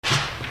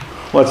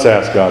Let's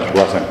ask God's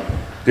blessing.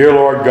 Dear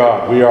Lord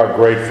God, we are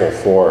grateful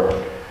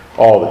for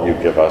all that you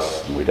give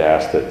us. And we'd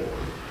ask that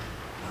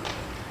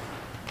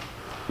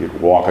you'd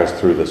walk us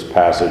through this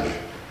passage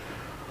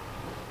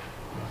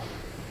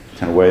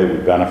in a way that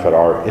would benefit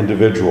our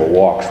individual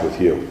walks with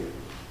you.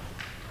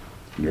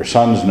 In your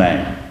Son's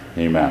name,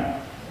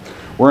 amen.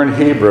 We're in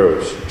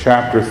Hebrews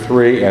chapter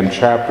 3 and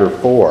chapter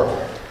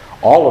 4.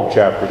 All of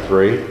chapter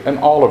 3 and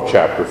all of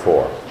chapter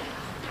 4.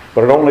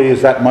 But it only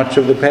is that much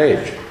of the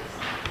page.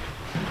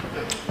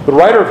 The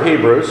writer of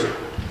Hebrews,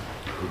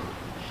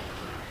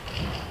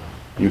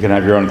 you can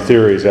have your own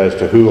theories as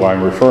to who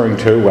I'm referring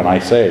to when I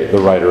say the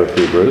writer of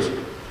Hebrews.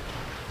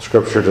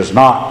 Scripture does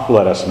not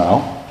let us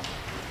know.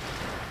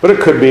 But it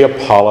could be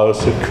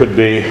Apollos, it could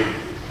be,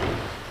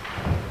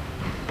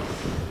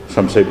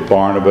 some say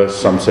Barnabas,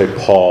 some say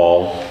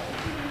Paul.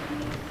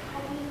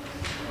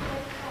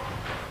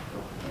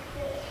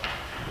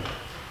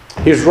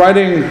 He's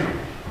writing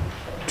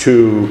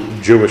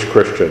to Jewish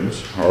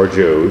Christians, or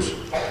Jews,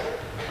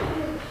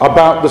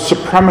 about the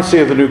supremacy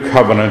of the new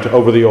covenant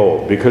over the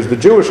old, because the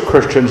Jewish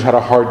Christians had a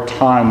hard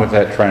time with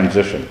that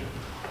transition.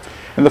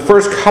 In the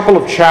first couple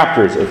of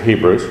chapters of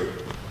Hebrews,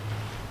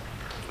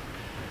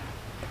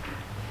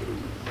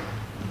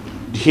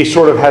 he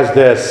sort of has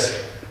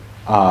this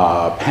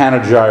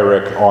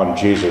panegyric on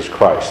Jesus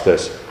Christ,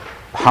 this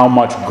how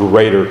much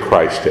greater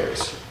Christ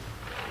is.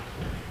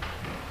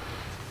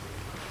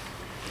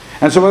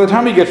 And so by the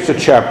time he gets to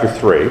chapter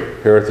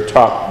 3, here at the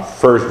top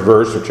first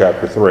verse of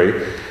chapter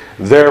 3,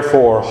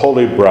 therefore,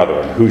 holy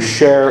brethren, who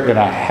share in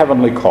a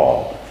heavenly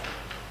call,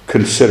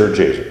 consider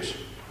Jesus,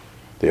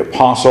 the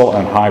apostle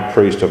and high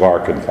priest of our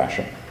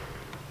confession.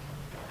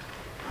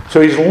 So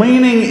he's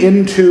leaning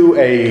into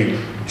a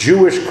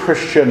Jewish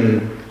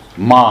Christian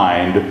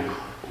mind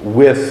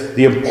with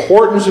the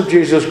importance of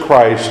Jesus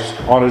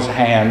Christ on his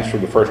hands for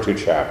the first two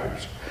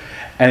chapters.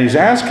 And he's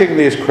asking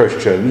these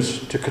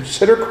Christians to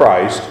consider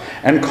Christ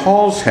and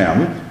calls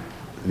him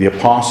the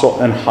apostle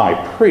and high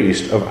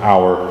priest of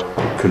our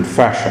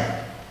confession.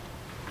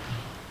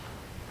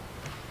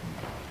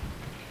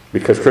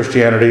 Because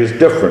Christianity is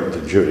different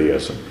than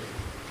Judaism.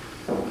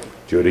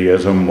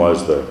 Judaism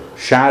was the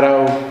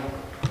shadow,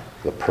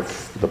 the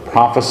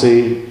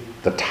prophecy,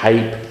 the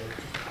type,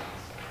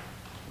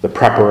 the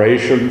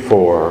preparation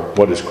for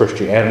what is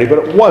Christianity, but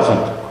it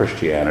wasn't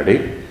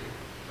Christianity.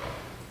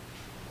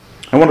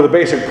 And one of the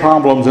basic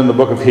problems in the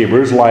book of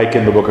Hebrews, like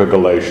in the book of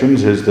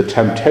Galatians, is the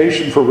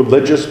temptation for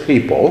religious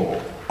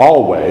people,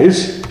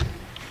 always,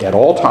 at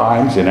all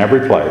times, in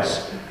every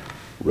place.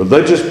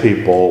 Religious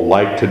people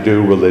like to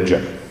do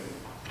religion.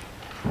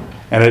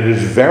 And it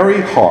is very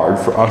hard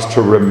for us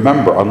to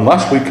remember,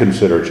 unless we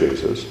consider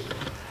Jesus,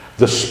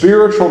 the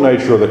spiritual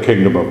nature of the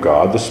kingdom of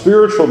God, the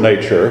spiritual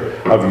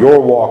nature of your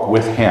walk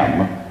with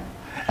him,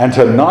 and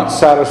to not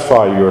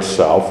satisfy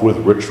yourself with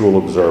ritual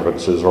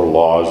observances or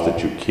laws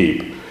that you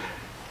keep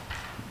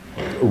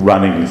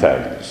running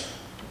things.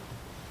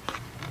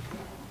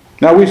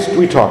 Now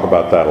we talk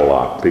about that a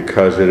lot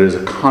because it is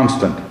a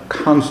constant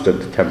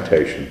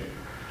temptation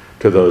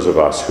to those of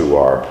us who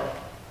are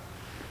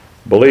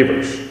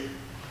believers.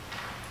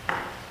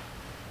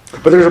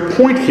 But there's a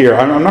point here.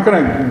 It's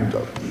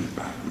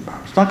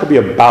not going to be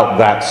about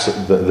that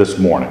this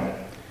morning.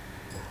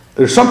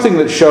 There's something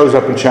that shows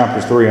up in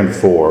chapters 3 and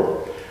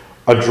 4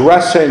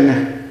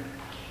 addressing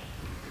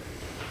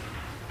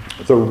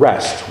the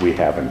rest we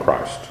have in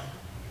Christ.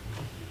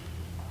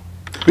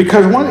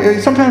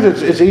 Because sometimes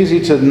it's easy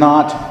to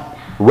not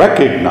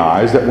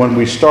recognize that when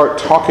we start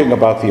talking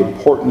about the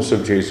importance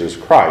of Jesus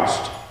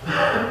Christ,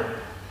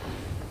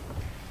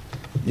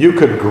 you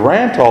could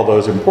grant all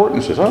those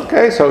importances.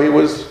 Okay, so he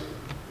was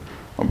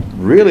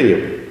really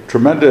a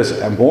tremendous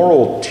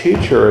moral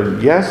teacher,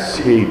 and yes,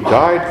 he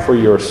died for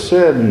your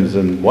sins,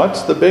 and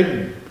what's the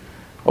big...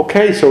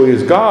 Okay, so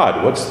he's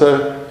God. What's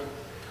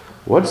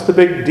the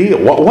big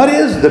deal? What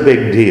is the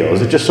big deal?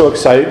 Is it just so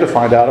exciting to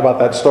find out about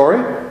that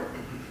story?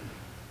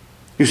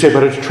 You say,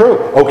 but it's true.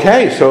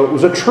 Okay, so it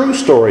was a true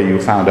story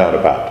you found out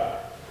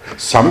about.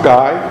 Some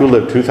guy who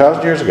lived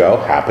 2,000 years ago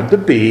happened to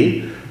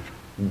be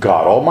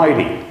God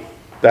Almighty.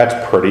 That's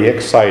pretty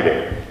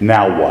exciting.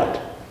 Now what?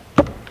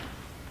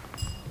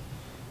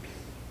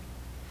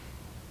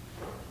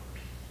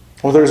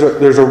 Well, there's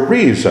a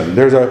reason.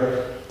 There's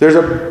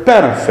a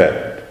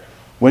benefit.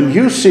 When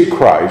you see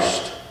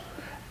Christ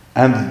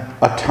and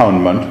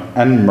atonement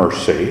and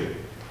mercy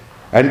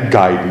and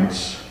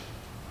guidance,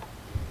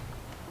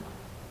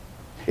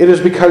 it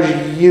is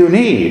because you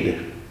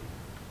need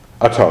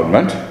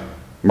atonement,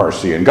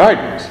 mercy, and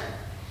guidance.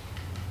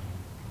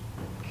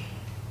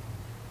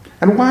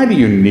 And why do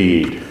you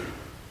need?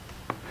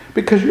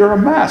 Because you're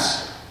a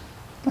mess.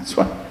 That's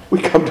why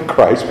we come to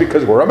Christ,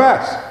 because we're a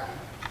mess.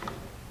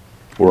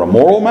 We're a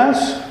moral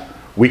mess.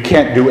 We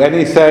can't do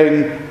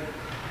anything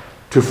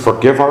to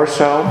forgive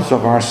ourselves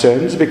of our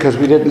sins because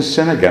we didn't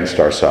sin against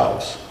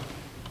ourselves.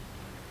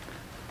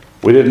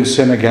 We didn't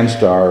sin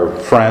against our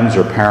friends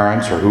or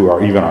parents or who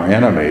are even our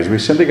enemies. We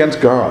sinned against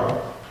God.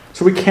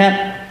 So we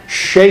can't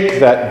shake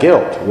that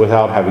guilt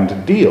without having to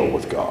deal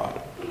with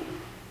God.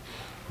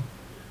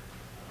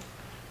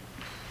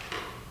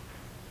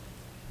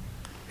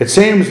 It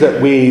seems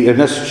that in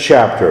this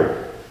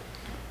chapter,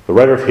 the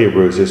writer of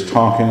Hebrews is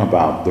talking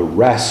about the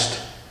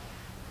rest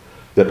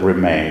that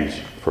remains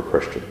for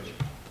Christians.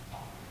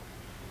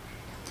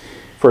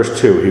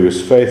 Verse 2, he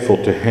was faithful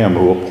to him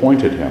who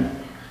appointed him,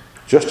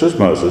 just as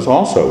Moses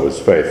also was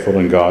faithful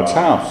in God's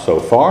house. So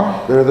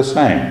far, they're the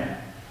same.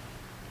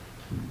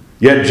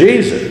 Yet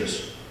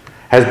Jesus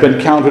has been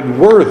counted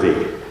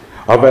worthy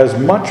of as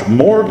much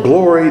more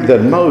glory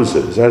than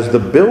Moses, as the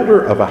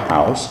builder of a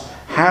house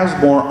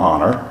has more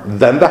honor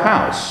than the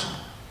house.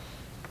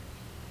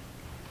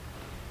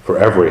 For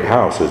every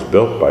house is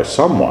built by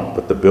someone,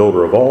 but the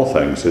builder of all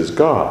things is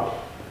God.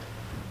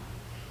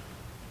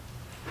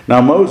 Now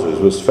Moses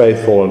was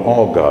faithful in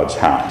all God's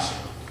house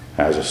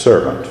as a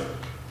servant,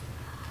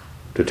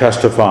 to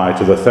testify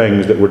to the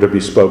things that were to be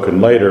spoken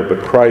later,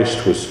 but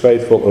Christ was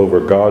faithful over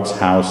God's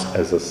house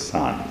as a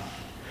son.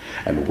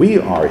 And we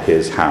are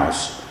his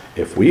house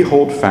if we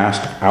hold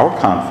fast our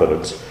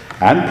confidence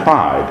and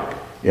pride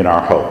in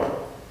our hope.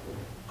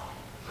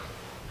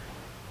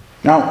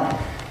 Now,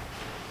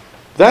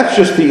 that's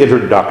just the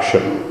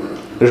introduction.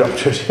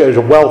 There's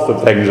a wealth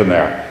of things in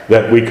there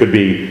that we could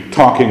be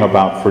talking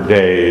about for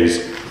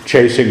days,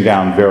 chasing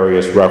down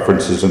various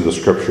references in the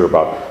scripture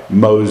about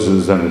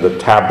Moses and the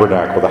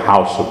tabernacle, the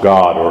house of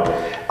God,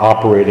 or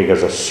operating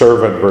as a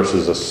servant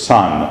versus a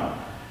son.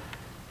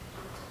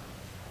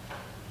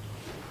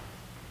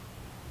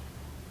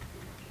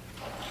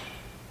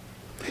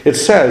 It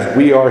says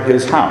we are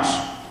his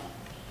house.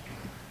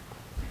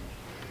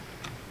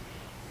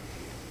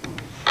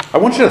 I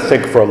want you to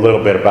think for a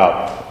little bit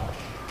about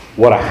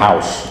what a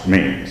house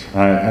means.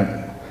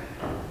 And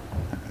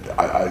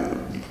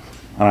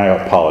I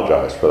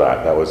apologize for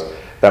that.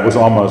 That was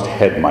almost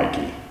head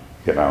Mikey,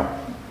 you know.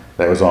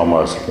 That was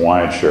almost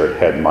Hawaiian shirt,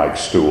 head Mike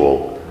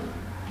stool.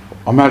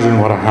 Imagine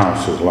what a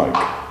house is like.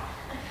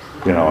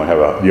 You know,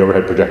 have the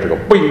overhead projector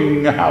go,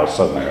 bing, a house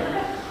on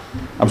there.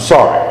 I'm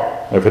sorry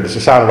if it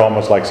sounded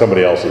almost like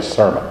somebody else's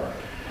sermon.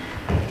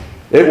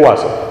 It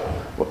wasn't.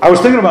 I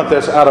was thinking about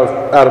this out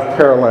of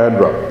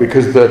Perelandra,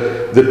 because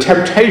the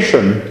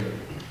temptation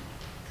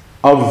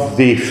of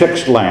the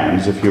fixed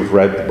lands, if you've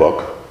read the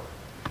book,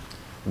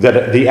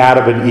 that the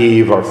Adam and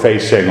Eve are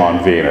facing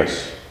on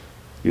Venus.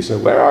 You say,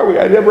 where are we?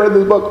 I never read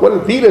this book. What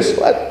is Venus?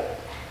 What?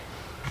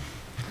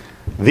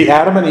 The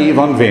Adam and Eve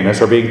on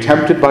Venus are being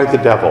tempted by the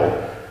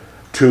devil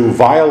to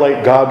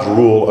violate God's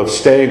rule of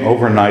staying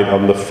overnight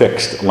on the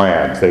fixed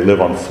lands. They live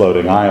on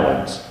floating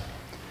islands.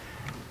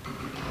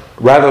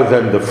 Rather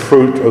than the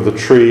fruit of the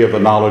tree of the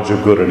knowledge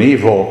of good and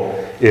evil,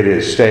 it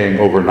is staying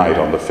overnight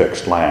on the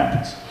fixed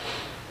lands.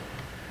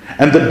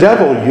 And the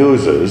devil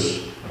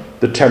uses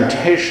the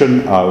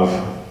temptation of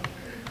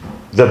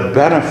the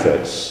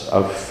benefits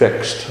of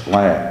fixed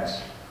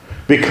lands.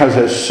 Because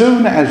as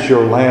soon as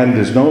your land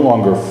is no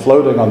longer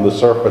floating on the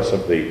surface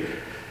of the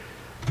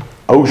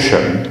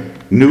ocean,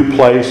 new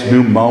place,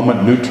 new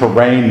moment, new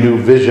terrain, new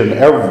vision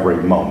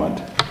every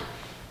moment,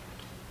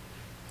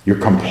 you're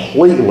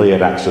completely an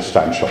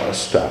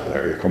existentialist out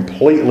there. You're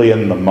completely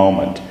in the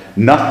moment.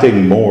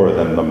 Nothing more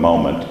than the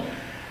moment.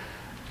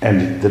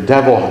 And the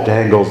devil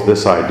dangles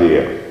this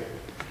idea.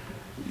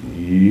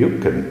 You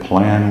can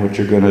plan what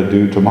you're going to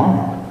do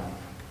tomorrow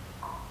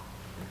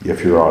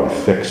if you're on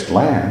fixed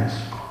lands,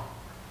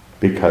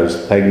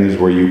 because things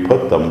where you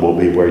put them will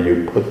be where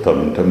you put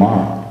them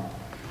tomorrow.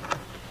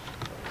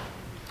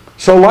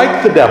 So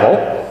like the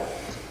devil,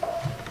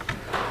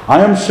 I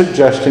am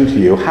suggesting to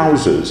you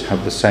houses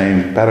have the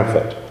same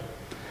benefit.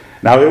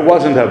 Now, it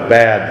wasn't a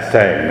bad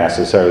thing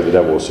necessarily the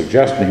devil was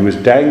suggesting. He was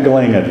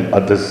dangling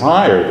a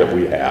desire that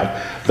we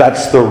have.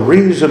 That's the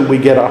reason we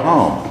get a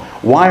home.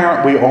 Why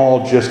aren't we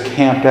all just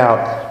camped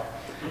out,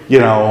 you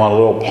know, on a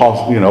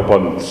little, up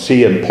on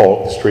C and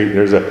Polk Street?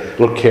 There's a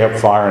little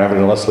campfire, and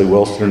having Leslie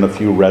Wilson and a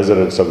few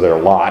residents of their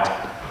lot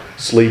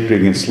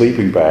sleeping in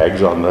sleeping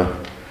bags on the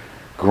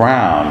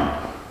ground.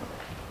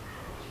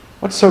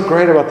 What's so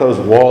great about those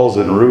walls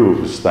and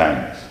roofs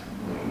things?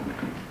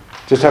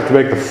 Just have to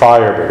make the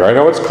fire bigger. I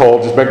know it's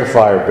cold, just make the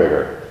fire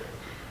bigger.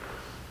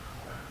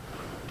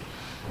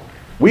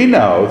 We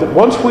know that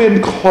once we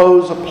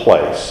enclose a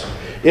place,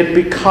 it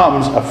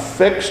becomes a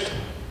fixed,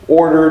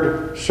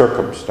 ordered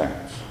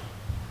circumstance.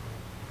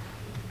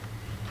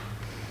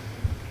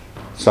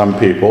 Some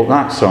people,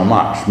 not so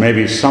much.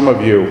 Maybe some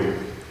of you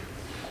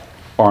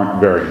aren't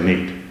very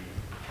neat,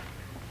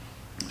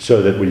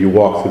 so that when you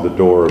walk through the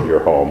door of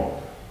your home,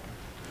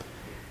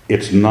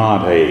 it's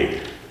not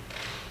a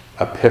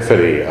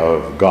epiphany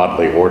of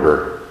godly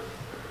order.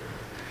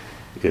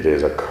 It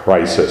is a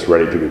crisis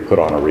ready to be put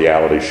on a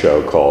reality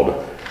show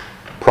called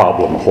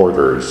Problem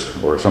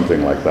Hoarders or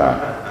something like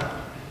that.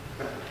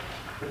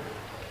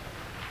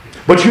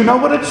 But you know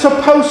what it's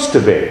supposed to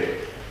be?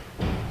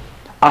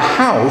 A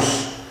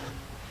house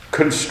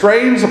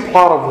constrains a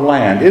plot of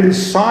land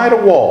inside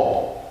a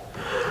wall.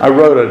 I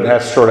wrote a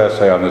short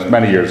essay on this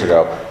many years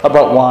ago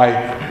about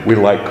why we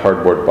like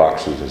cardboard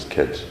boxes as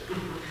kids.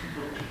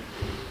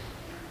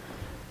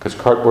 Because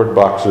cardboard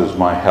boxes,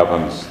 my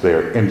heavens,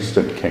 they're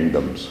instant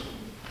kingdoms.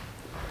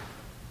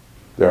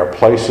 There are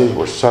places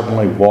where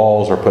suddenly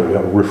walls are put. A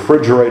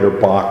refrigerator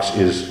box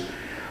is,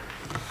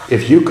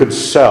 if you could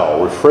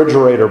sell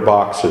refrigerator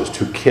boxes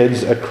to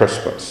kids at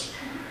Christmas,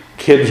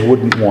 kids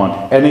wouldn't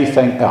want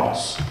anything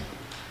else.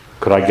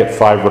 Could I get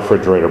 5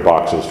 refrigerator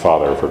boxes,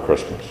 Father, for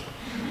Christmas?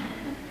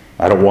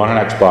 I don't want an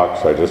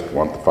Xbox, I just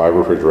want the 5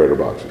 refrigerator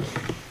boxes.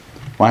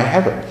 My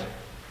heavens.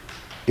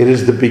 It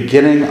is the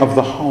beginning of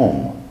the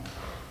home.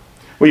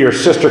 Well, your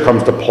sister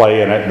comes to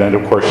play in it, and then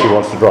of course she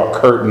wants to draw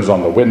curtains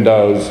on the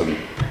windows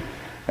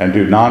and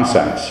do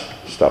nonsense,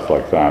 stuff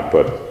like that.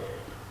 But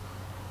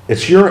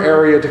it's your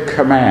area to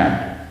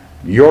command,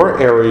 your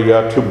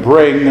area to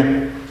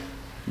bring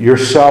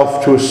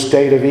yourself to a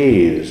state of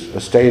ease,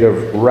 a state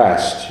of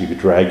rest. You could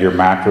drag your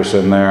mattress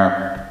in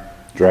there,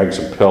 drag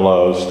some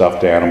pillows,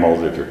 stuffed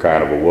animals if you're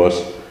kind of a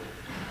wuss.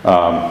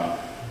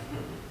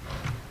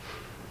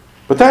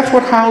 But that's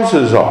what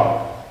houses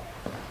are.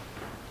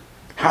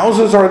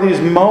 Houses are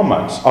these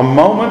moments,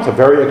 a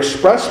very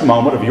express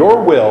moment of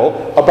your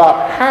will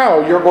about how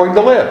you're going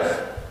to live.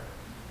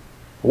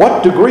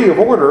 What degree of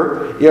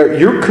order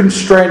you're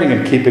constraining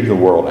and keeping the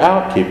world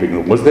out,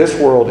 keeping this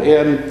world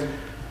in.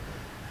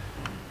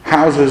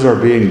 Houses are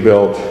being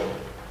built,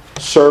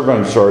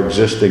 servants are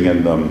existing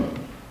in them,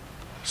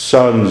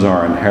 sons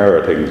are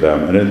inheriting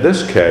them. And in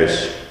this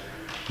case,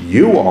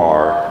 you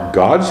are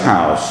God's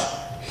house,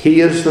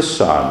 He is the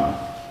son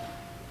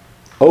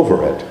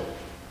over it.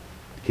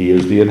 He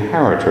is the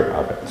inheritor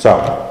of it.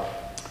 So,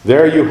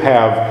 there you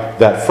have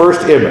that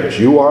first image.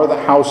 You are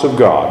the house of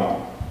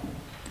God.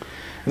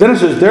 Then it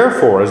says,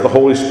 therefore, as the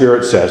Holy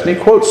Spirit says, and he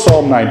quotes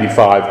Psalm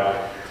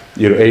 95,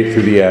 8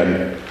 through the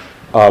end.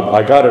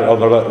 I got it on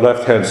the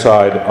left-hand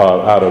side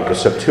out of the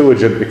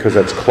Septuagint because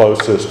that's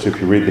closest. If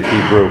you read the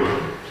Hebrew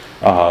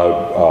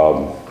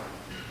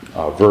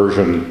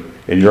version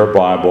in your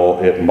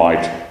Bible, it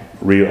might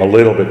read a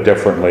little bit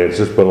differently. It's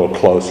just a little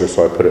closer,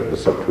 so I put it in the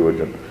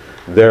Septuagint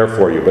there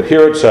for you. But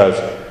here it says,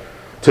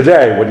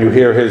 today, when you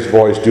hear his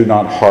voice, do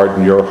not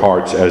harden your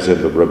hearts as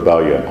in the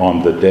rebellion,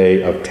 on the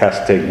day of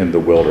testing in the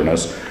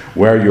wilderness,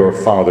 where your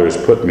fathers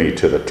put me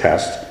to the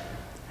test,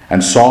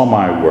 and saw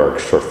my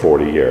works for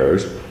 40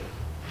 years.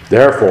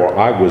 Therefore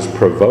I was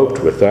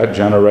provoked with that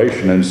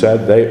generation, and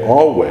said, they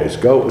always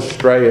go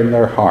astray in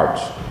their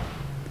hearts.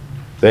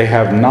 They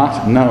have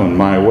not known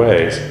my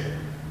ways.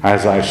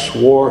 As I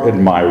swore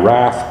in my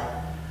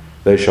wrath,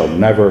 they shall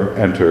never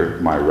enter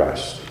my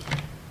rest.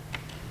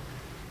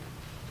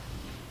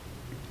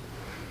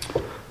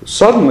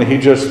 Suddenly he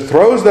just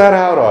throws that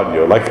out on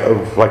you,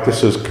 like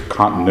this is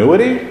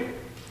continuity.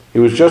 He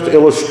was just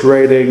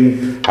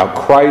illustrating how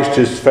Christ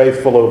is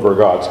faithful over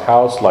God's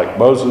house, like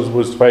Moses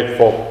was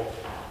faithful.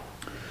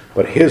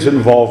 But his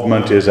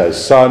involvement is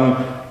as son,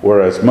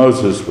 whereas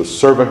Moses was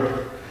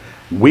servant.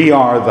 We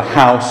are the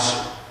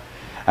house.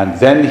 And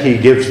then he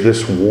gives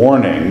this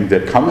warning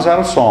that comes out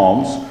of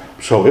Psalms.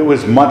 So it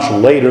was much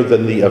later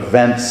than the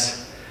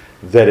events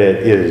that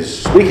it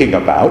is speaking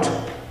about.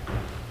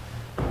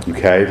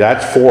 Okay,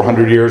 that's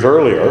 400 years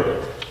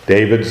earlier.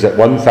 David's at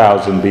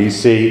 1000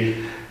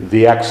 BC.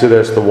 The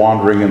Exodus, the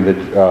wandering and the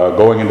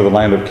going into the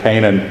land of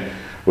Canaan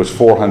was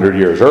 400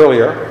 years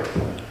earlier.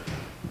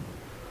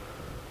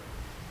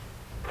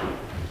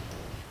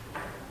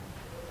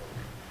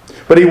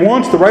 But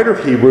the writer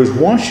of Hebrews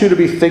wants you to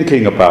be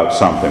thinking about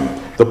something.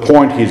 The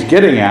point he's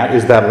getting at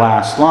is that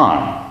last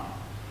line.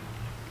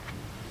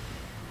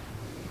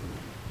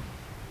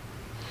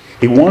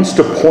 He wants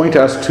to point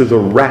us to the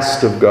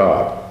rest of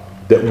God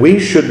that we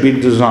should be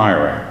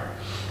desiring.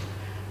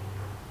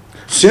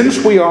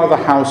 Since we are the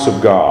house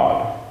of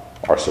God,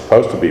 are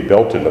supposed to be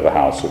built into the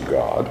house of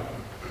God,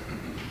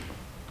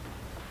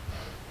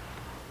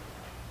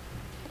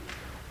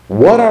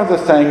 what are the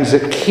things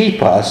that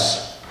keep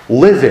us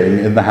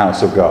living in the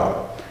house of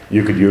God?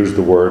 You could use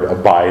the word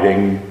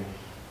abiding.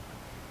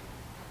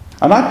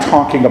 I'm not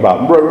talking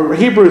about,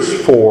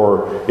 Hebrews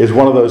 4 is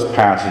one of those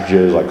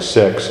passages like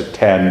 6 and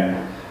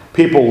 10.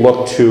 People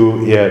look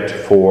to it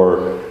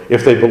for,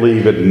 if they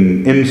believe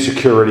in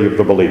insecurity of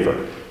the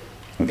believer,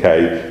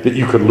 okay, that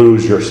you could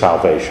lose your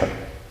salvation.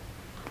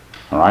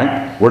 All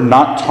right? We're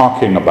not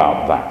talking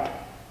about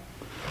that.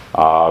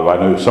 I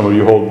know some of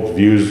you hold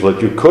views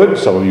that you could,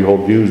 some of you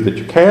hold views that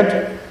you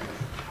can't.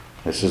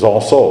 This is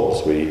all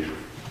souls. We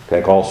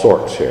take all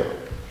sorts here.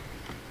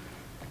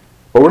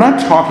 But we're not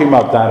talking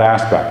about that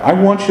aspect. I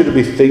want you to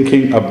be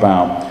thinking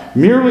about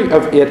merely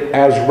of it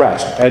as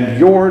rest and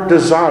your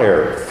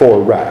desire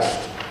for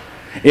rest.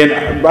 I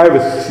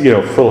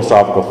have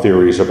philosophical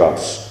theories about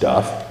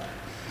stuff,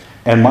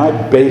 and my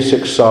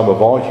basic sum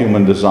of all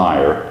human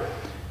desire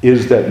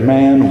is that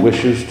man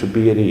wishes to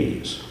be at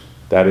ease.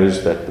 That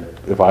is, that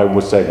if I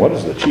was saying, what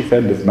is the chief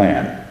end of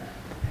man?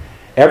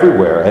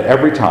 Everywhere, at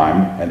every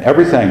time, and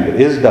everything that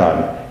is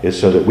done is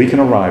so that we can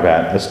arrive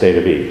at a state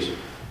of ease.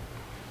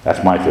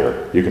 That's my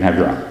theory. You can have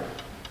your own.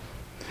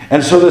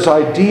 And so this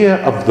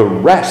idea of the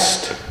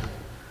rest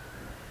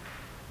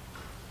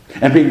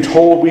and being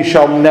told we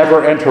shall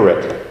never enter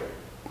it,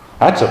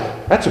 that's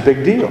a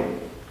big deal.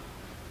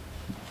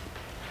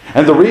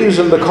 And the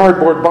reason the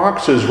cardboard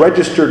box is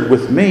registered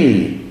with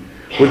me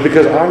was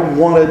because I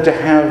wanted to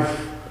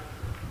have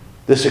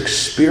this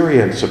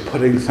experience of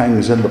putting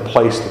things in the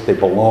place that they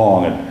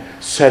belong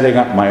and setting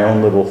up my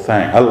own little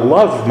thing. I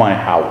love my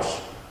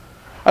house.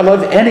 I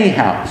love any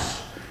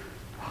house.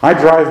 I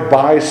drive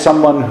by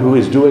someone who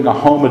is doing a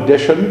home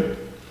addition,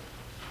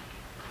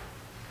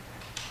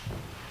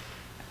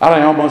 and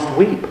I almost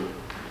weep,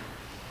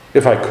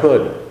 if I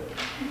could.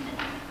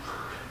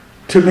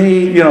 To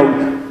me,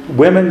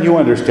 women, you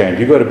understand.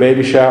 You go to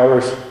baby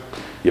showers,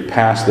 you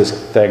pass this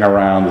thing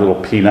around,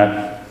 little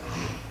peanut,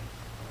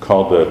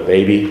 called the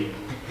baby.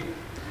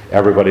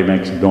 Everybody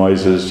makes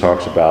noises,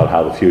 talks about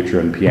how the future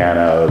in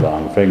piano,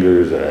 long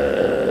fingers,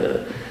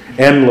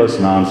 endless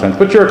nonsense,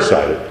 but you're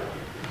excited.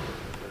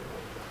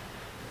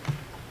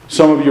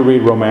 Some of you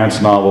read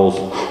romance novels.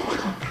 Oh my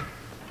gosh,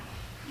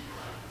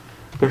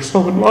 they're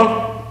so in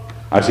love.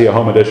 I see a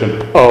home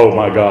edition. Oh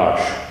my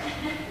gosh,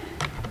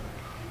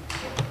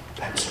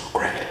 that's so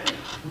great.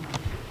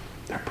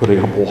 They're putting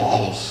up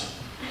walls.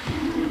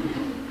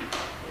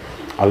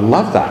 I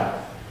love that.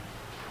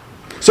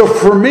 So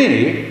for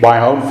me, my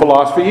own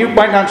philosophy, you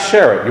might not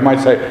share it. You might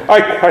say,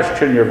 I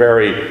question your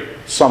very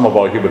sum of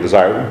all human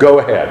desire. Go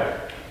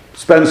ahead.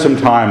 Spend some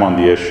time on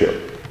the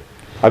issue.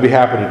 I'd be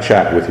happy to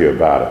chat with you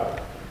about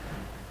it.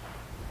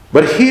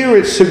 But here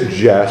it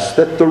suggests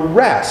that the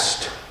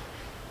rest,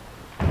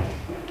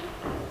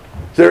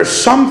 there's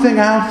something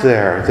out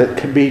there that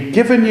can be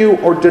given you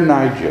or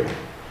denied you.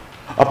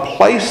 A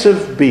place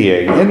of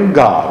being in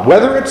God,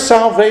 whether it's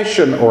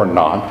salvation or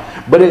not,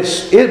 but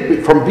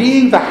from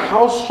being the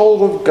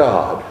household of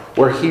God,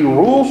 where He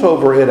rules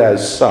over it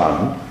as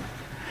Son,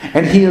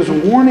 and He is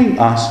warning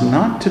us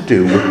not to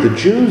do what the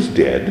Jews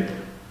did.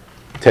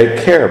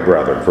 Take care,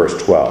 brethren,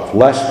 verse 12,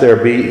 lest there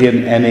be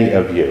in any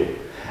of you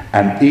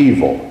an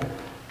evil,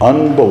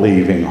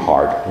 unbelieving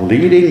heart,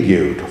 leading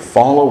you to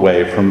fall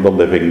away from the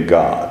living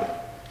God.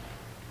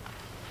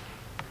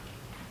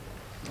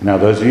 Now,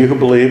 those of you who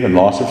believe in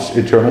loss of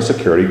eternal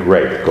security,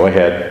 great. Go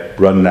ahead,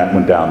 run that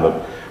one down.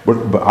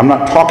 But I'm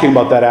not talking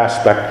about that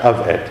aspect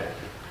of it.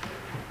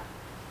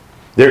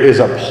 There is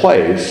a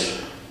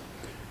place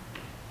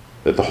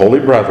that the holy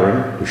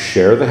brethren who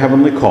share the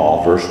heavenly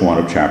call, verse 1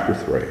 of chapter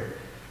 3,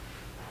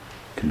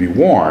 can be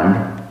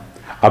warned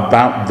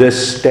about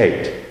this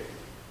state.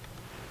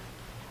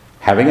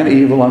 Having an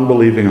evil,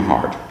 unbelieving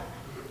heart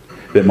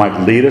that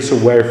might lead us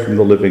away from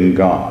the living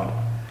God.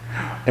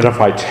 And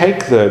if I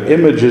take the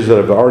images that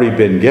have already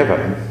been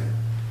given,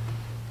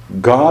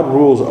 God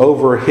rules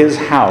over His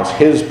house,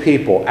 His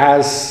people,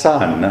 as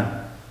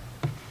Son.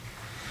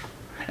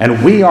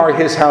 And we are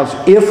His house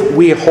if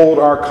we hold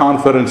our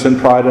confidence and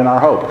pride in our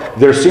hope.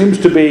 There seems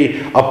to be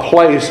a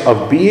place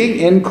of being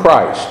in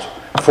Christ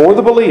for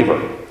the believer,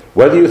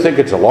 whether you think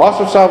it's a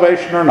loss of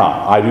salvation or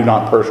not. I do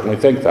not personally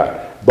think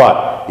that.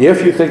 But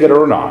if you think it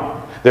or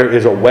not, there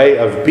is a way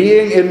of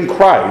being in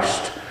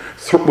Christ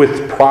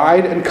with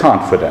pride and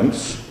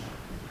confidence,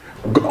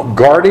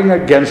 guarding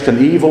against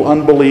an evil,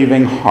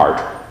 unbelieving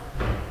heart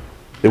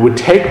that would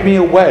take me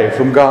away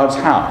from God's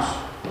house.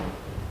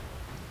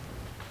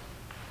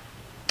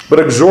 But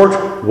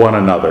exhort one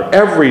another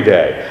every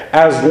day,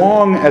 as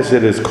long as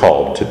it is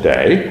called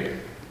today.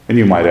 And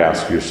you might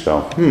ask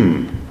yourself,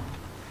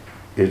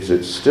 is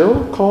it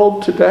still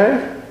called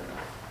today?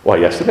 Well,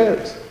 yes, it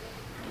is.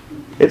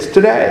 It's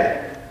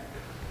today.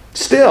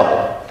 Still.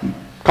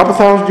 A couple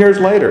thousand years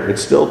later,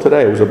 it's still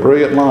today. It was a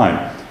brilliant line.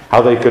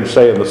 How they could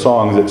say in the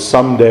songs that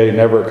someday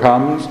never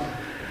comes.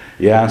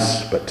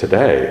 Yes, but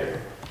today,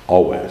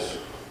 always.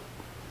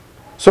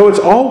 So it's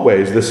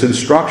always this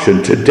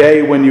instruction,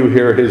 today when you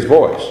hear His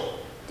voice.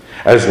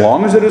 As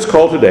long as it is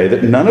called today,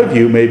 that none of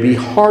you may be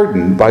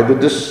hardened by the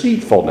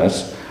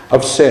deceitfulness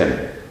of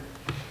sin.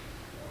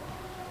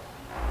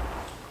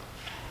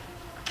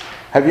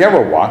 Have you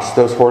ever watched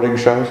those hoarding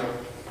shows?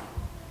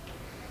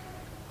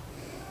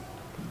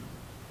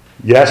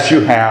 Yes, you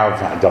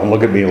have. Don't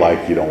look at me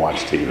like you don't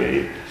watch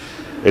TV.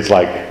 It's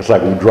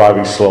like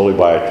driving slowly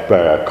by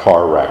a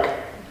car wreck.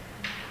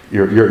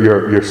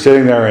 You're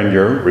sitting there in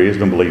your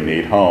reasonably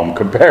neat home,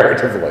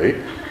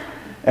 comparatively,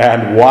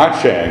 and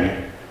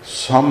watching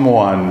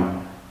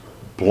someone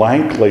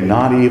blankly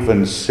not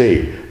even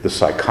see. The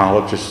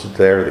psychologist is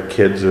there, the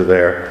kids are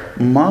there.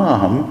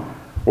 Mom,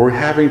 we're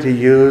having to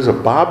use a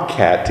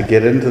bobcat to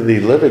get into the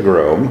living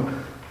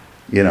room,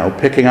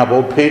 picking up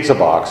old pizza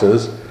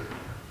boxes.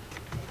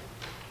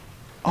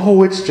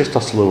 Oh, it's just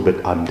a little bit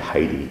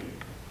untidy.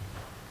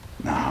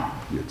 No,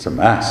 it's a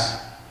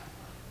mess.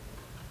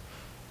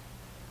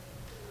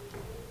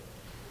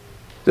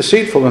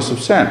 Deceitfulness of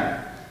sin.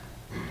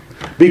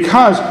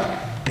 Because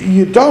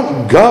you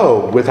don't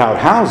go without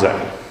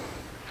housing.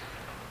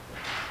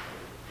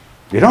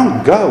 You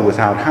don't go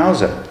without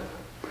housing.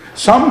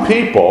 Some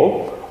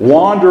people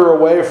wander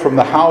away from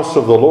the house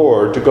of the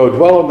Lord to go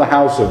dwell in the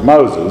house of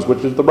Moses,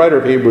 which is the writer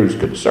of Hebrews'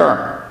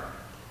 concern.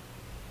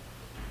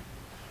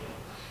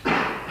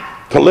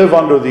 To live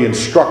under the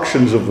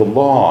instructions of the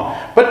law.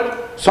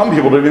 But some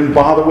people don't even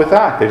bother with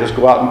that. They just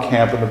go out and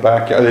camp in the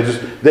backyard.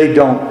 They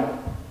don't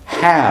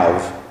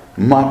have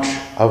much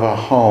of a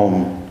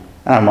home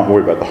And I'm not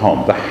worried about the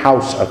home, the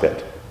house of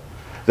it.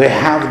 They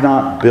have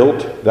not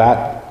built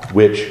that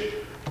which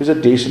is a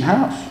decent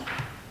house.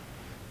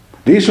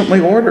 Decently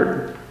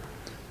ordered.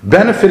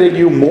 Benefiting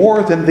you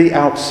more than the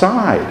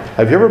outside.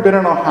 Have you ever been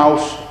in a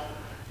house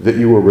that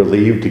you were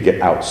relieved to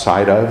get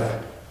outside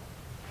of?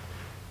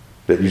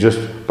 That you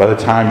just, by the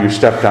time you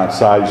stepped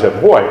outside, you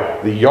said, boy,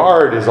 the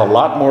yard is a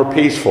lot more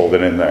peaceful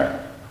than in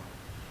there.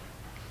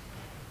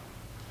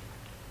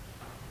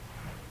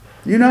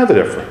 You know the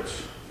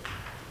difference.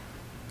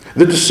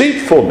 The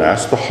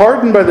deceitfulness, the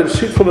hardened by the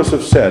deceitfulness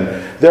of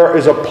sin, there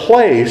is a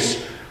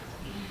place,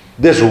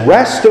 this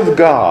rest of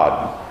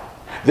God,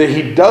 that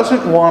He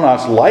doesn't want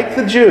us, like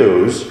the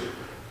Jews,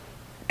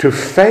 to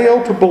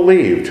fail to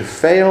believe, to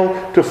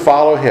fail to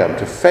follow Him,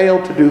 to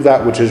fail to do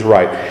that which is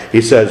right.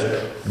 He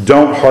says,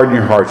 don't harden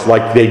your hearts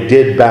like they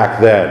did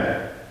back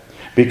then,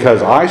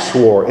 because I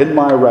swore in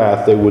my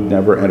wrath they would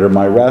never enter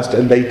my rest,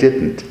 and they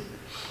didn't.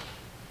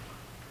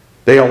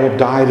 They all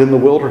died in the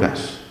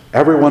wilderness.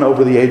 Everyone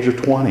over the age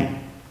of 20.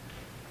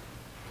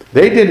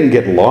 They didn't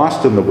get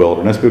lost in the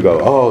wilderness. People go,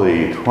 oh,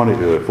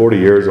 the 40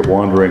 years of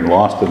wandering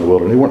lost in the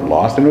wilderness. They weren't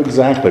lost. They knew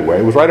exactly where.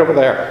 It was right over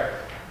there.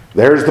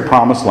 There's the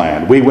promised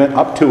land. We went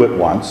up to it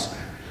once,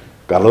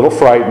 got a little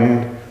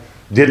frightened,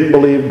 didn't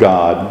believe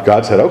God.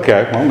 God said,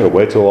 okay, well, I'm going to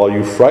wait till all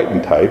you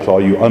frightened types,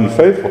 all you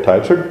unfaithful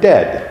types are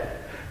dead.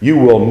 You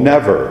will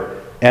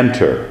never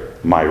enter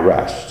my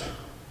rest.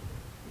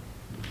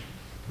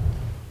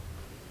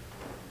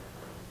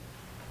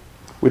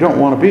 We don't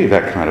want to be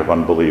that kind of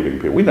unbelieving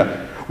people. We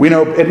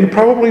know, and you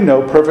probably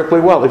know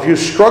perfectly well, if you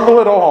struggle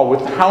at all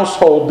with the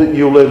household that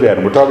you live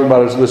in, we're talking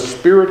about as the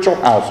spiritual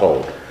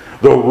household,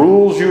 the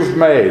rules you've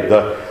made,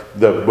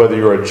 whether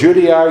you're a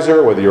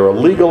Judaizer, whether you're a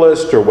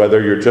legalist, or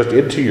whether you're just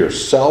into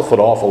yourself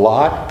an awful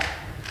lot,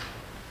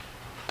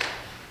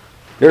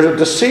 there's a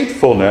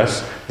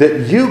deceitfulness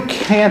that you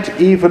can't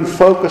even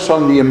focus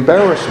on the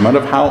embarrassment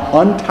of how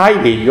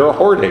untidy your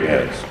hoarding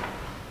is.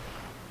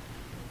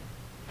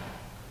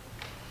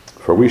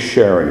 For we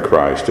share in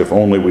Christ if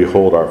only we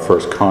hold our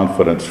first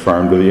confidence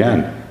firm to the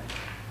end.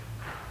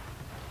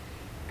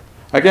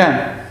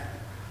 Again,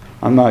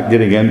 I'm not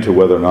getting into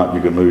whether or not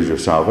you can lose your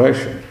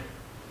salvation.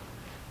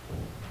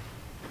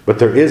 But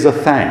there is a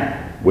thing,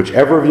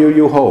 whichever view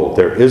you hold,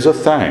 there is a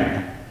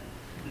thing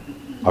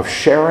of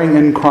sharing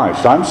in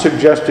Christ. I'm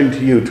suggesting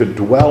to you to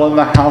dwell in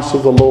the house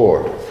of the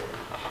Lord,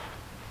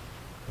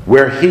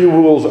 where He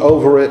rules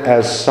over it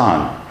as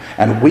Son,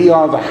 and we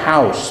are the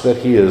house that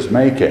He is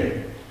making.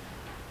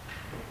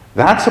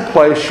 That's a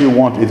place you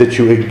want, that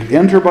you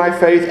enter by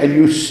faith and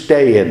you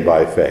stay in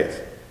by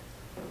faith.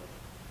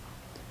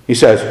 He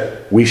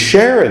says, we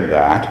share in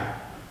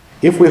that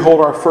if we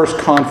hold our first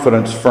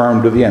confidence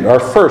firm to the end. Our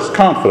first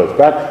confidence,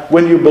 back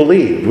when you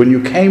believed, when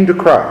you came to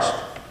Christ.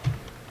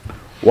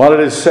 What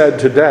it is said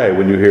today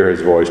when you hear His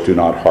voice, do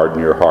not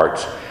harden your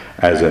hearts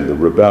as in the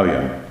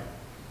rebellion.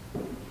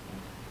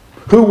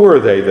 Who were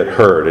they that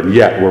heard and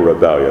yet were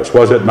rebellious?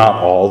 Was it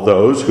not all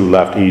those who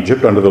left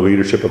Egypt under the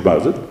leadership of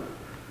Moses?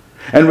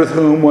 And with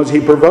whom was He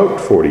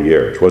provoked 40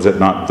 years? Was it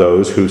not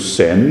those who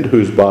sinned,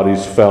 whose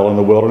bodies fell in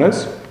the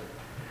wilderness?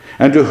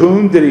 And to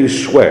whom did He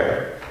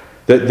swear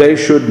that they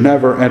should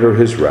never enter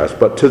His rest,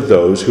 but to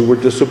those who were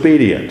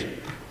disobedient?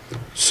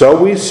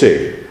 So we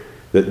see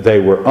that they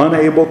were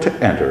unable to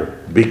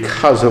enter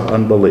because of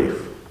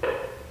unbelief.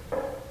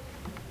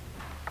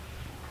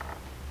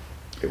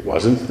 It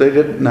wasn't that they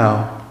didn't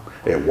know.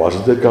 It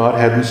wasn't that God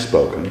hadn't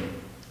spoken.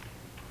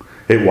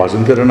 It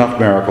wasn't that enough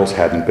miracles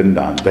hadn't been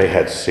done. They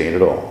had seen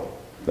it all.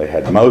 They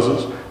had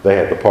Moses. They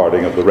had the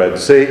parting of the Red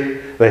Sea.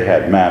 They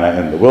had manna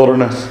in the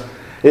wilderness.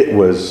 It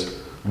was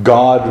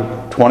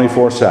God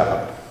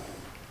 24/7.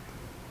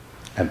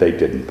 And they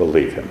didn't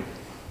believe Him.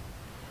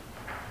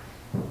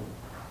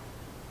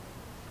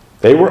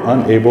 They were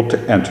unable to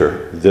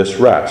enter this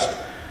rest.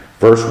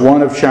 Verse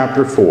 1 of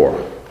chapter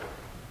 4.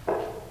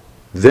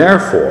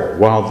 Therefore,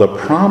 while the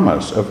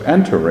promise of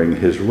entering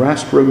His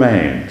rest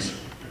remains,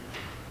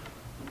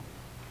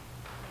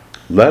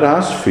 let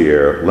us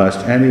fear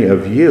lest any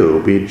of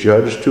you be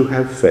judged to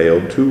have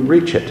failed to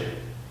reach it.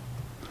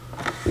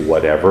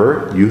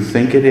 Whatever you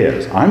think it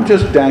is. I'm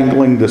just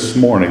dangling this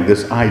morning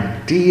this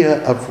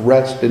idea of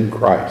rest in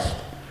Christ.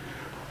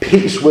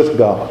 Peace with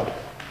God.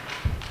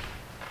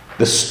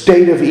 The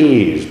state of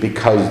ease,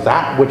 because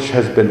that which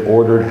has been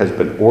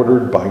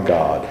ordered by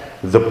God.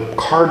 The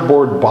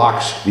cardboard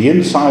box, the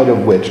inside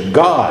of which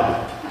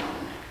God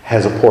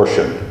has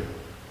apportioned.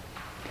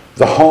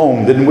 The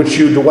home in which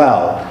you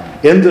dwell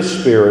in the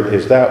Spirit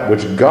is that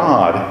which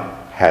God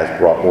has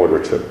brought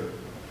order to.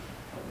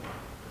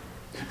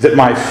 That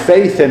my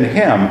faith in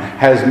Him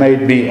has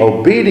made me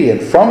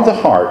obedient from the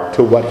heart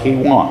to what He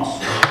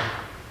wants.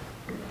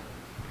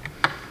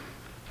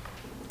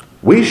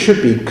 We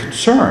should be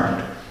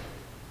concerned,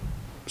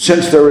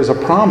 since there is a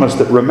promise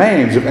that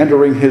remains of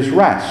entering His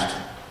rest.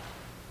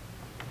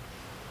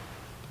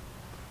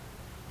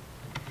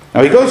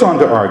 Now he goes on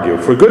to argue,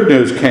 for good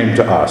news came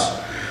to us,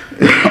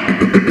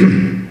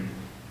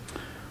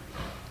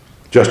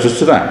 just as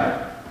to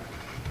them.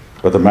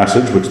 But the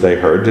message which they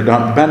heard did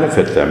not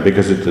benefit them,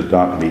 because it did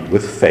not meet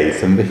with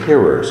faith in the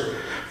hearers.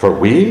 For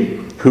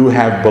we who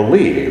have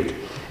believed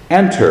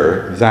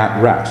enter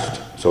that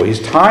rest. So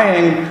he's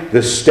tying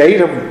the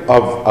state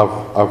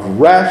of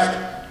rest,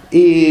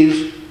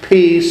 ease,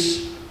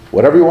 peace,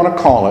 whatever you want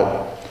to call it,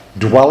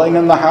 dwelling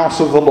in the house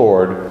of the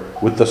Lord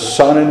with the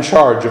Son in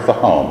charge of the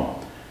home.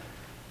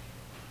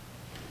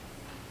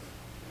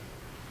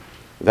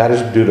 That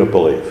is due to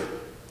belief.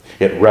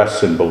 It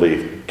rests in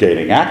belief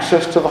gaining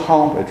access to the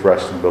home. It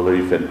rests in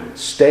belief in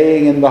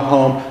staying in the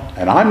home.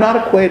 And I'm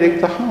not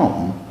equating the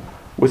home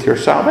with your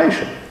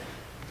salvation.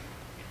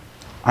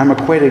 I'm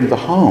equating the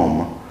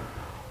home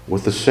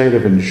with the state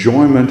of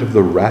enjoyment of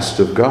the rest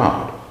of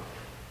God.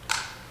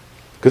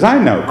 Because I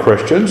know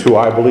Christians who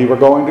I believe are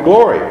going to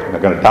glory. They're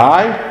going to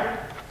die.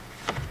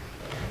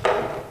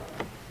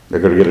 They're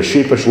going to get a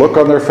sheepish look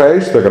on their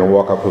face. They're going to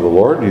walk up to the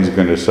Lord and he's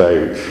going to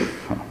say,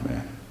 oh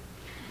man,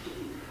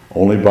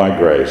 only by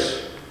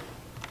grace.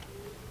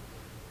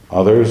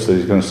 Others,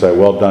 he's going to say,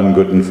 well done,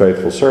 good and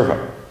faithful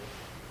servant.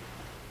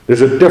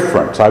 There's a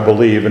difference, I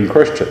believe, in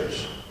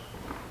Christians.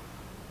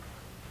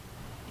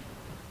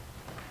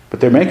 But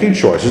they're making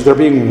choices. They're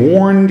being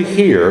warned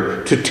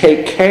here to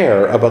take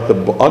care about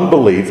the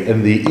unbelief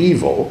and the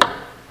evil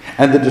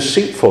and the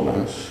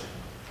deceitfulness.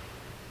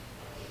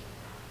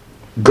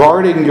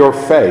 Guarding your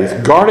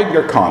faith, guarding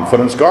your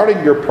confidence,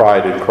 guarding your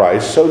pride in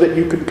Christ so that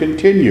you can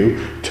continue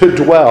to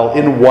dwell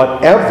in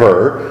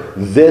whatever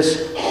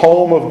this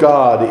home of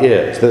God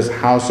is, this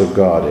house of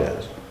God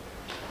is.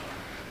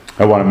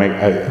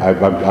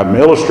 I'm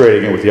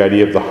illustrating it with the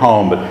idea of the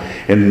home,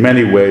 but in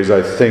many ways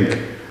I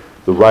think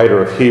the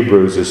writer of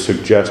Hebrews is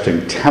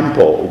suggesting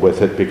temple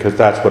with it, because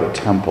that's what a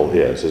temple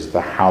is the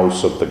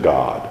house of the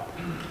God.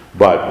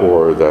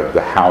 Or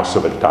the house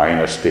of a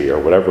dynasty, or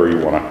whatever you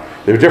want to.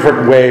 There are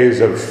different ways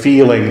of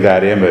feeling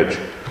that image.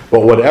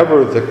 But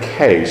whatever the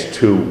case,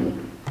 to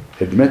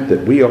admit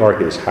that we are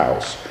his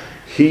house,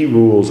 he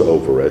rules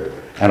over it,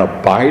 and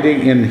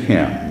abiding in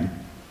him,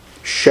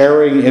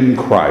 sharing in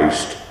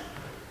Christ,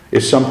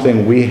 is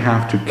something we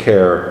have to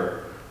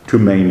care to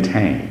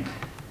maintain.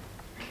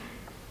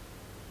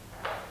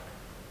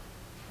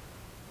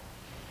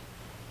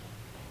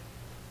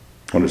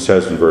 When it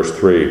says in verse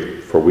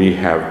 3, for we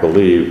who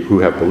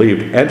have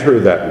believed, enter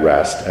that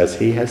rest, as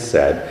he has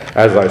said,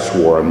 as I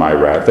swore in my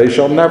wrath, they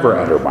shall never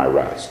enter my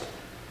rest.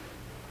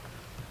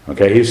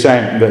 Okay, he's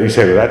saying that, you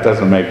say, well, that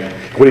doesn't make,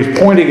 what he's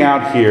pointing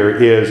out here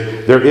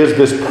is there is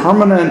this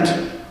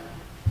permanent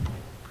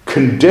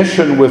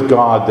condition with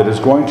God that is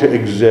going to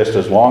exist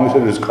as long as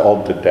it is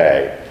called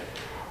today,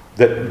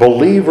 that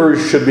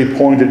believers should be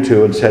pointed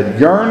to and said,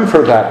 yearn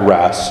for that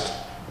rest.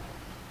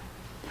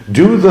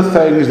 Do the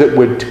things that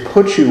would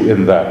put you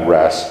in that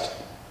rest.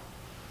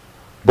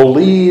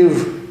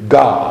 Believe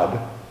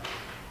God.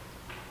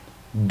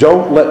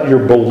 Don't let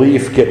your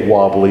belief get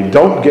wobbly.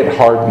 Don't get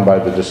hardened by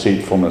the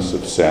deceitfulness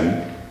of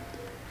sin.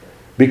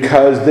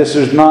 Because this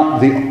is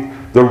not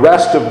the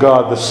rest of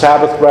God, the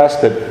Sabbath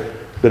rest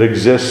that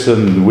exists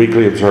in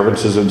weekly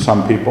observances in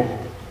some people.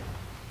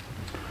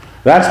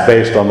 That's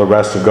based on the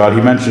rest of God.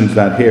 He mentions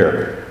that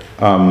here.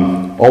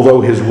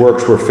 Although his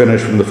works were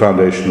finished from the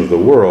foundation of the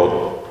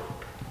world,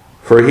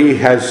 for he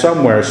has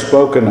somewhere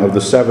spoken of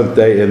the seventh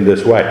day in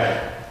this way,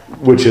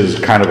 which is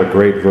kind of a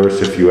great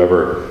verse if you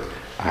ever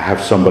have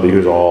somebody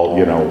who's all,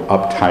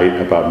 uptight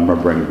about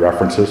remembering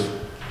references.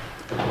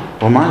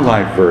 Well, my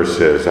life verse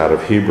is out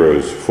of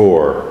Hebrews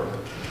 4,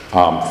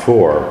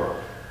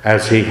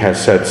 as he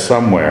has said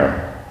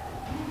somewhere.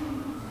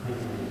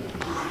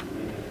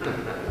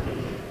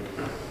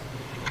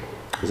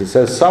 As it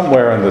says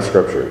somewhere in the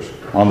scriptures,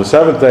 on the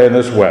seventh day in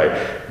this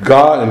way,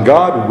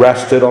 God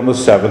rested on the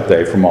seventh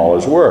day from all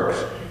his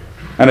works.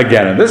 And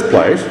again in this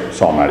place,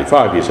 Psalm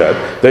 95, he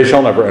said, they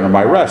shall never enter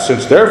my rest,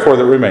 since therefore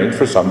there remains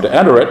for some to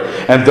enter it,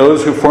 and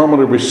those who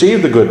formerly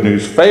received the good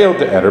news failed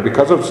to enter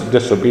because of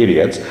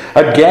disobedience.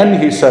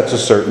 Again he sets a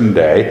certain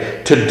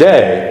day,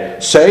 today,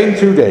 saying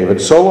through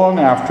David, so long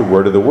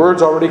afterward, are the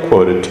words already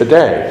quoted,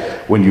 today,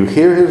 when you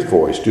hear his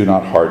voice, do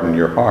not harden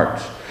your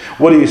hearts.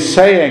 What he's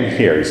saying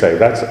here, you say,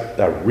 that's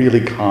a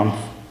really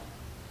confusing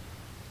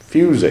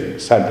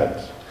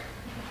sentence.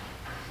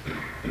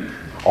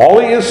 All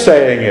he is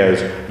saying is,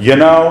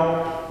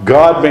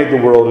 God made the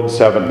world in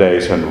 7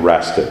 days and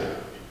rested.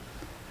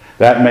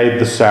 That made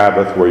the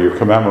Sabbath, where you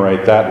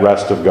commemorate that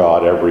rest of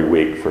God every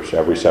week for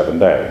every 7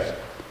 days.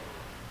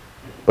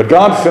 But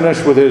God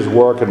finished with his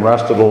work and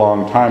rested a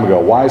long time ago.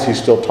 Why is he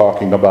still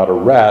talking about a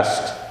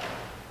rest?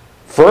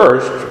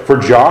 First, for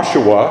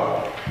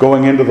Joshua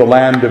going into the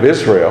land of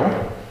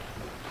Israel,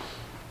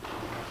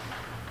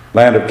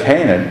 land of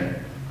Canaan,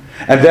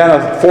 and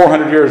then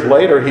 400 years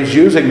later he's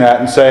using that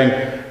and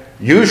saying,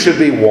 you should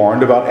be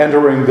warned about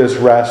entering this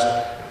rest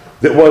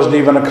that wasn't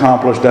even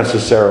accomplished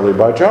necessarily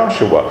by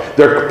Joshua.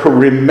 There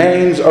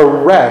remains a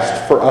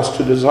rest for us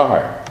to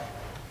desire.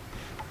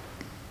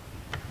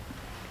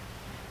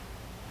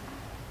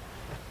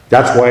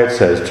 That's why it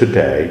says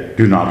today,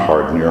 do not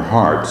harden your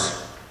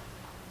hearts.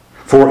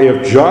 For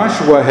if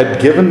Joshua had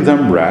given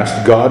them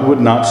rest, God would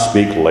not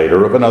speak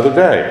later of another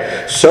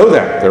day. So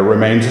that there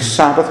remains a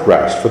Sabbath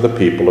rest for the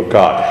people of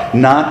God.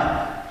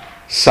 Not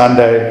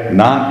Sunday,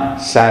 not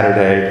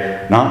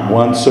Saturday, not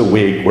once a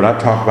week. We're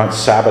not talking about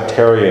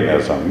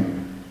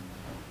Sabbatarianism.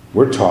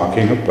 We're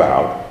talking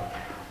about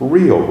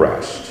real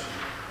rest.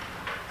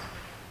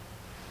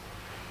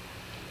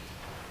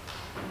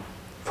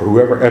 For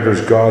whoever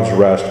enters God's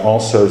rest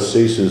also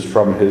ceases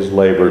from his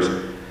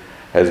labors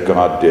as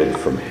God did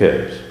from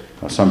his.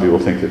 Now, some people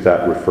think that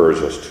that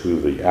refers us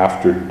to the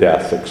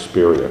after-death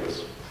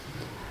experience.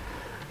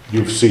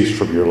 You've ceased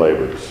from your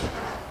labors.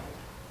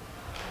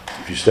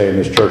 If you stay in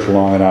this church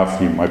long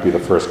enough, you might be the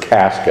first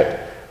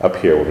casket up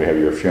here when we have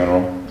your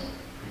funeral.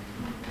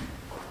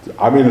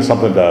 I mean, it's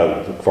something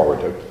to look forward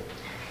to.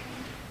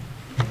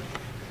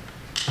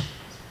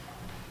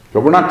 But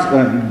we're not,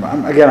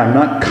 again, I'm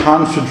not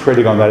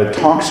concentrating on that. It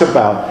talks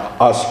about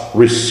us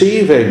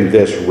receiving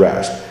this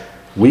rest.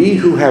 We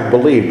who have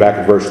believed, back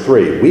in verse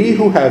 3, we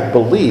who have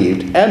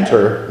believed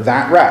enter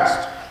that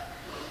rest.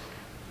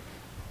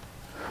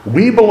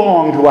 We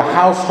belong to a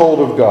household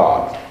of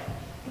God.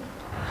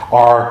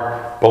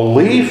 Our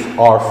belief,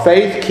 our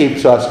faith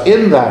keeps us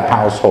in that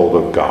household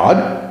of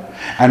God,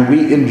 and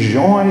we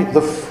enjoy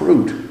the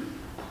fruit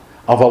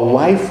of a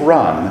life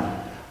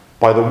run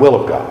by the will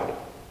of God,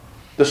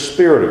 the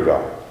Spirit of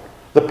God,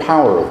 the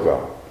power of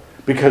God,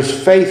 because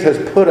faith has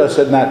put us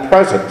in that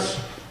presence.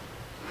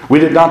 We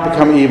did not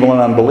become evil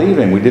and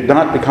unbelieving. We did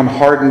not become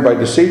hardened by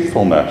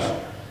deceitfulness.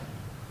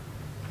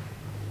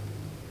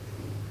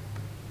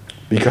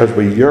 Because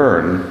we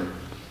yearn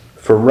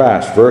for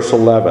rest. Verse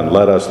 11,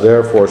 let us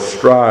therefore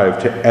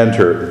strive to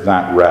enter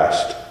that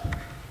rest,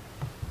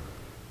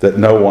 that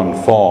no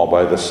one fall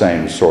by the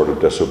same sort of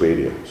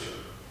disobedience.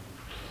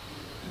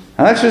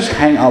 And let's just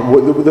hang out.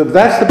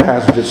 That's the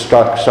passage that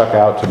stuck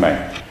out to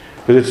me.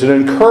 Because it's an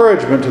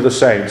encouragement to the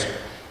saints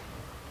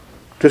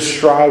to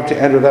strive to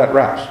enter that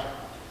rest.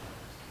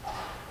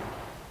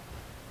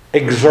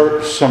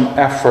 Exert some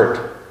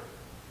effort.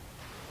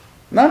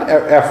 Not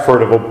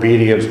effort of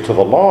obedience to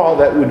the law.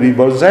 That would be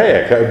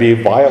Mosaic. That would be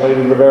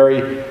violating the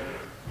very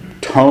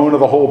tone of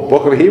the whole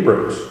book of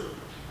Hebrews.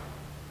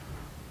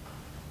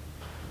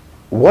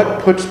 What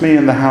puts me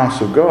in the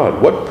house of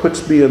God? What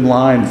puts me in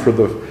line for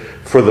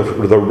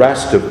the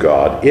rest of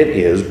God? It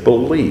is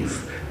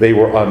belief. They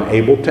were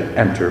unable to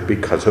enter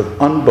because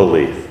of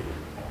unbelief.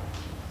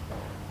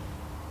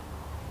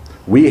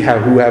 We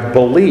who have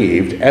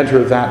believed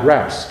enter that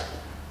rest.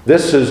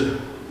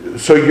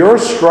 So you're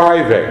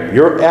striving,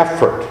 your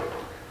effort,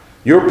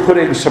 you're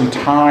putting some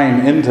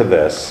time into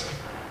this,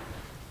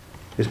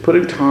 is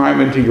putting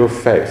time into your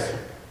faith.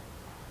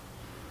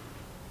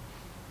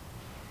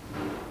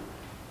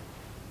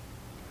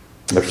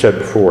 I've said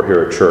before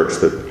here at church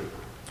that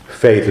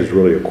faith is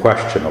really a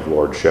question of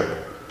lordship,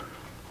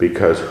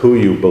 because who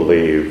you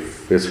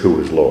believe is who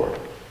is Lord.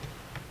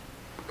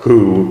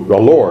 Who the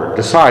Lord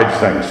decides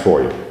things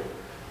for you.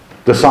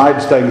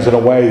 Decides things in a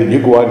way that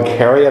you go out and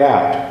carry it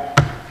out.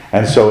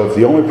 And so if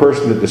the only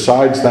person that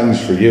decides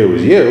things for you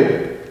is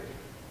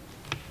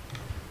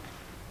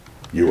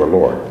you are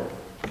Lord.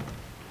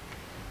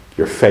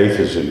 Your faith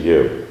is in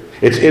you.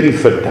 It's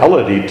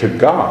infidelity to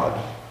God.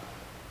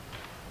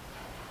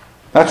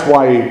 That's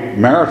why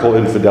marital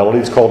infidelity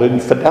is called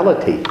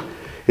infidelity.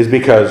 Is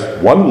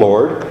because one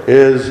Lord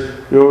is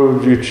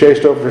you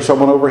chased over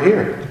someone over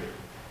here.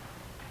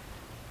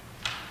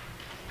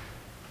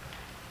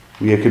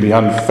 We can be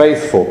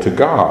unfaithful to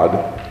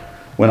God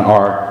when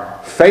our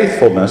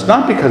faithfulness,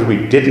 not because we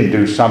didn't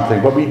do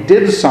something, but we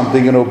did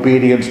something in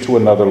obedience to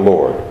another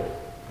Lord.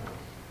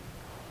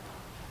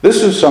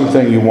 This is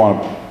something you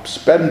want to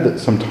spend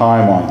some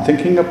time on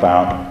thinking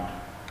about.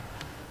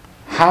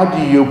 How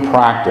do you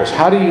practice?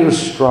 How do you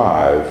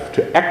strive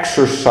to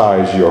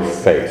exercise your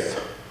faith?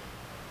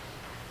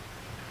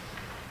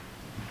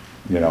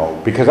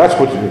 Because that's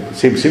what it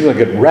seems like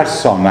it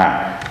rests on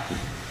that.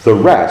 The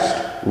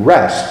rest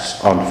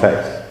rests on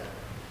faith.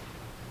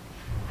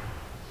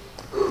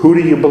 Who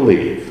do you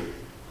believe?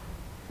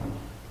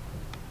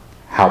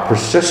 How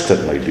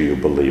persistently do you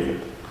believe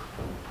it?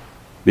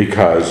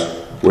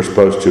 Because we're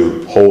supposed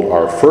to hold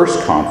our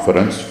first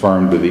confidence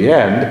firm to the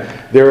end.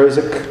 There's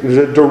a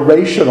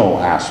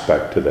durational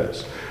aspect to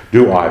this.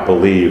 Do I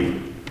believe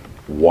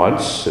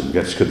once and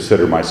just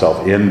consider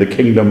myself in the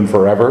kingdom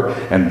forever,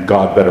 and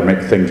God better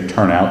make things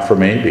turn out for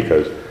me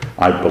because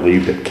I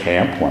believed at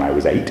camp when I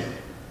was 8?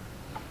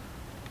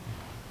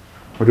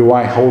 Or do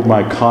I hold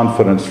my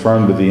confidence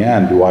firm to the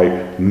end? Do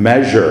I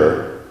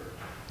measure?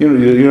 You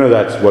know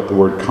that's what the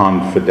word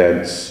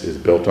confidence is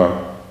built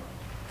on.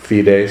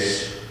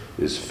 Fides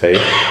is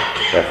faith.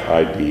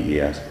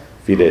 F-I-D-E-S.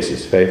 Fides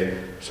is faith.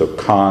 So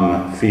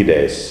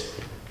confides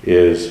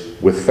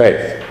is with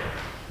faith.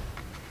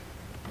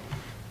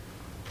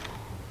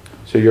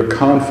 So your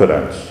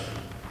confidence,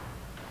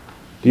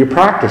 do you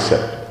practice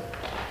it?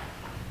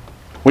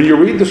 When you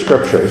read the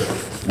scriptures,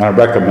 and I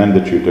recommend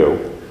that you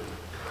do,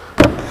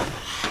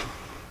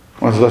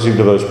 I was listening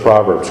to those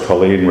Proverbs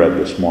Colleen read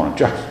this morning.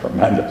 Just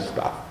tremendous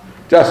stuff.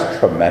 Just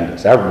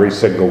tremendous. Every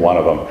single one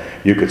of them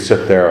you could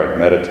sit there and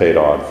meditate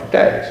on for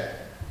days.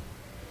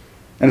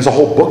 And there's a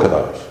whole book of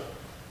those.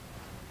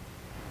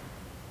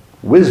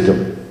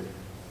 Wisdom,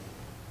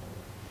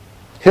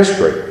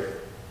 history,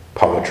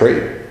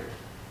 poetry,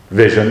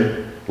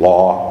 vision,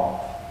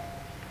 law,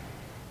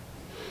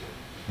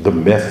 the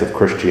myth of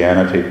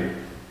Christianity.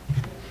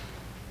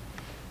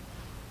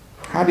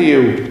 How do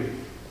you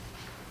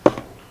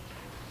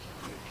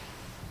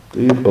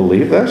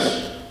believe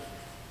this?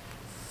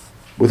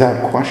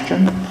 Without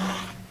question?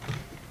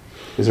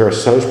 Is there a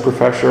SOS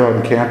professor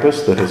on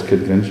campus that has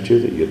convinced you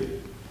that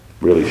you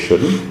really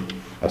shouldn't?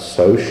 A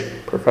SOS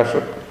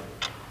professor?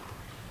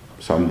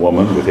 Some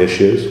woman with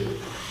issues?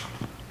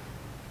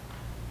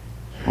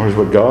 Or is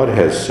what God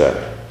has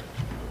said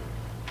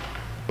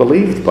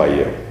believed by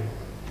you?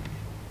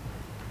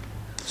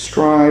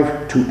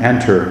 Strive to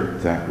enter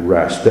that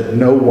rest, that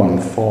no one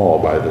fall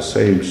by the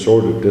same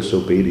sort of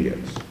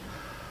disobedience.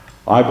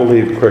 I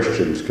believe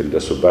Christians can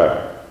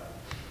disobey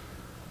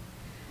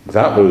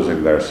without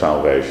losing their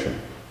salvation,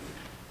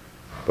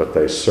 but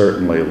they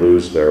certainly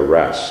lose their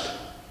rest.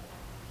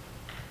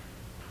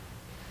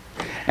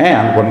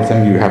 And one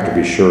thing you have to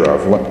be sure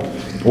of,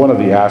 one of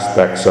the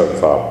aspects of,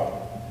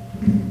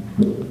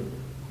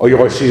 you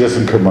always see this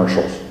in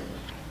commercials.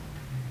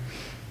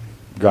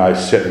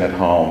 Guy's sitting at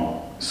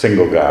home,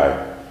 single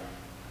guy,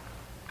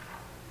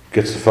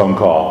 gets the phone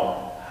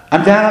call.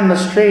 I'm down on the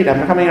street,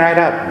 I'm coming right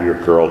up.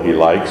 Your girl he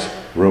likes,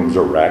 room's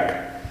a wreck.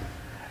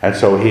 And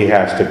so he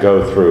has to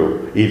go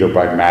through, either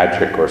by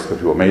magic or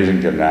through amazing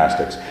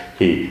gymnastics,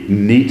 he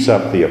neats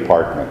up the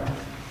apartment.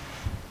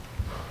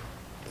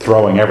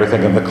 Throwing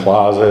everything in the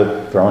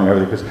closet, throwing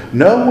everything. Because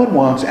no one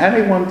wants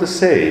anyone to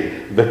see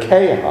the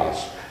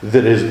chaos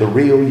that is the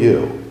real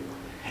you,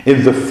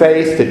 in the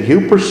faith that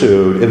you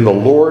pursued, in the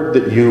Lord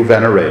that you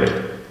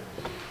venerated,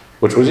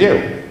 which was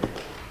you.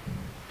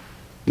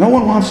 No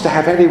one wants to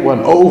have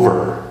anyone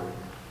over.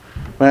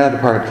 Well,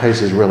 the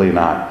place is really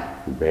not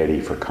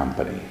ready for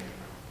company.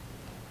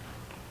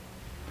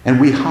 And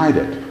we hide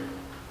it.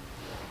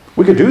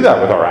 We could do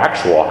that with our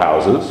actual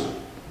houses.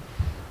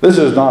 This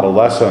is not a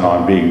lesson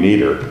on being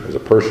neater as a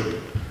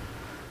person.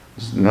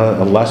 This is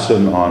not a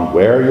lesson on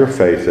where your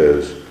faith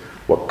is,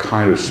 what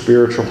kind of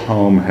spiritual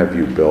home have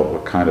you built,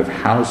 what kind of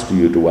house do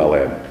you dwell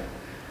in.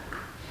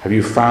 Have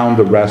you found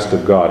the rest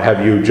of God?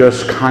 Have you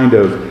just kind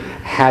of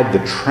had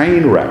the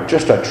train wreck,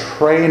 just a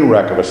train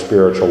wreck of a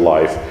spiritual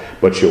life,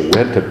 but you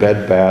went to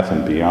Bed Bath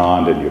and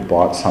Beyond and you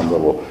bought some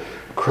little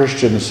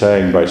Christian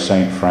saying by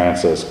St.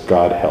 Francis,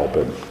 God help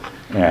him,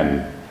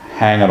 and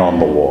hang it on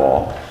the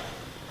wall.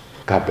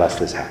 God bless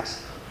this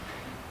house.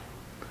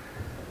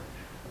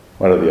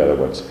 What are the other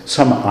ones?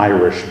 Some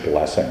Irish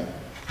blessing.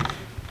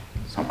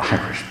 Some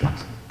Irish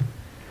blessing.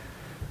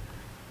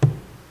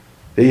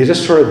 You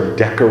just sort of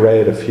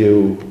decorate a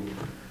few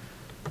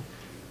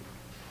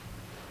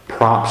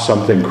props,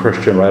 something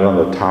Christian right on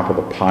the top of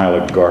the pile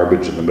of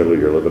garbage in the middle of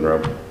your living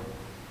room.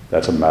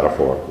 That's a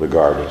metaphor, the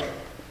garbage.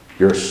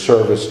 Your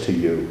service to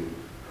you.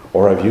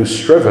 Or have you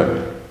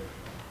striven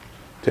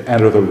to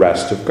enter the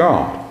rest of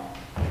God?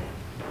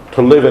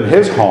 To live in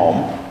His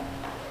home,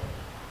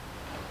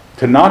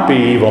 to not be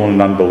evil and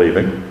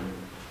unbelieving,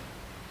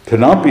 to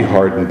not be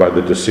hardened by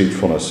the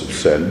deceitfulness of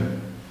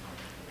sin.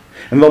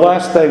 And the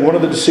last thing, one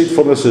of the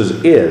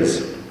deceitfulnesses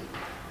is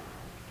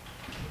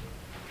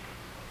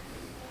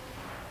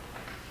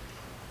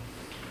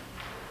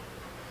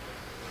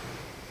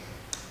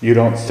you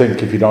don't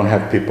think if you don't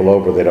have people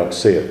over, they don't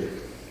see it.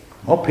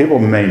 Well, people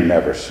may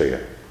never see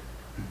it.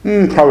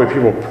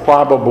 People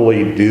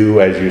probably do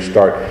as you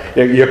start.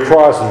 You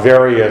cross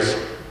various,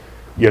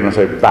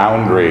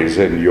 boundaries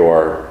in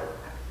your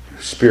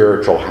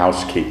spiritual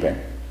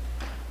housekeeping.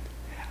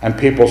 And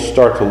people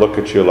start to look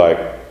at you like,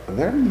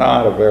 they're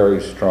not a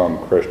very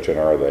strong Christian,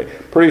 are they?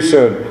 Pretty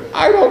soon,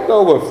 I don't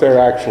know if they're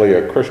actually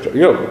a Christian.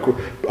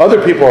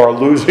 Other people are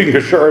losing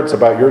assurance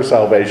about your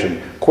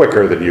salvation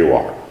quicker than you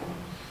are.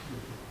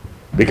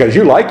 Because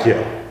you like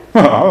you.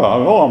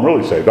 Oh, I'm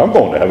really saved. I'm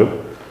going to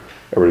heaven.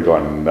 Everybody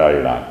going, no,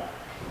 you're not.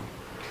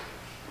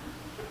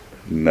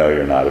 No,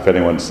 you're not. If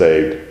anyone's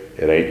saved,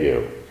 it ain't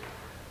you.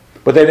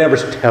 But they never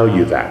tell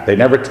you that. They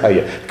never tell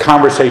you.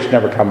 Conversation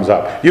never comes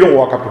up. You don't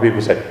walk up to people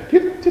and say, do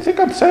you think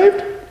I'm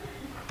saved?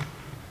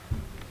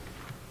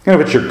 If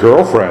it's your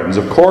girlfriends,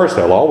 of course,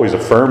 they'll always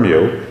affirm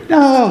you.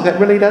 No, that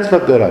really does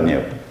look good on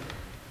you.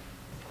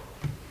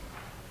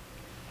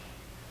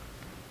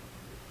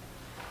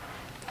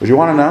 Would you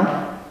want to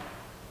know?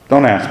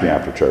 Don't ask me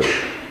after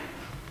church.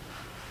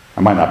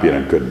 I might not be in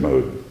a good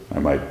mood. I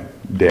might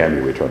damn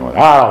you eternally.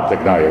 I don't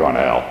think, no, you're going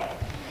to hell.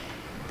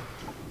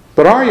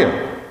 But are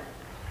you?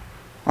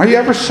 Are you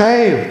ever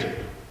saved?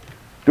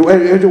 Do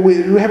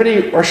we have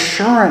any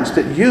assurance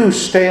that you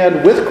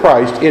stand with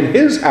Christ in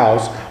His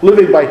house,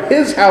 living by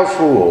His house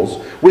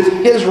rules, with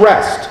His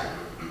rest?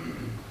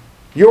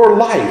 Your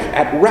life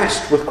at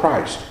rest with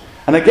Christ.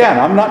 And again,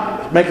 I'm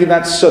not making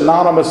that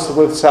synonymous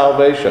with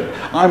salvation.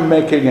 I'm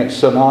making it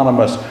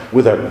synonymous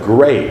with a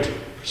great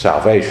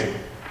salvation.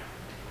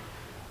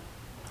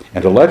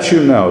 And to let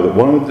you know that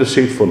one of the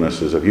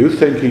deceitfulnesses of you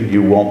thinking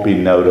you won't be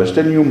noticed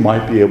and you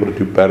might be able to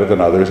do better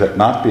than others at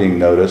not being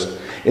noticed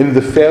in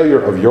the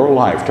failure of your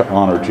life to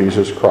honor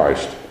Jesus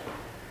Christ.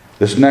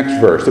 This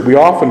next verse that we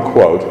often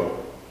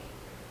quote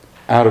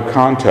out of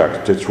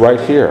context, it's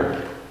right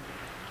here.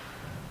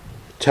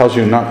 It tells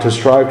you not to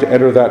strive to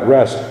enter that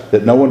rest,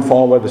 that no one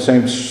fall by the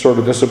same sort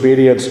of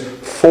disobedience,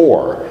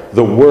 for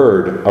the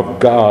word of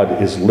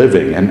God is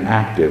living and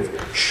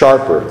active,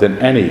 sharper than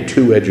any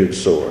two-edged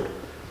sword,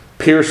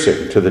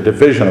 piercing to the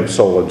division of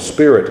soul and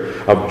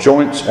spirit, of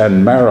joints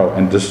and marrow,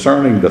 and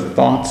discerning the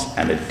thoughts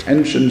and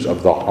intentions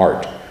of the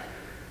heart.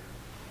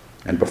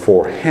 And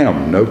before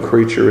him no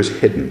creature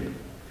is hidden,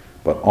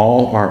 but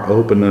all are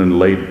open and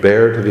laid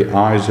bare to the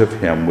eyes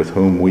of him with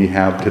whom we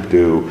have to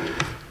do.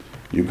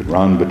 You can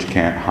run, but you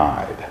can't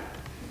hide.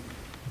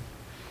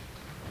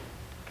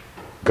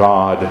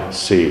 God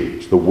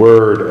sees. The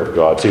Word of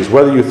God sees.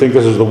 Whether you think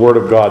this is the Word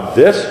of God,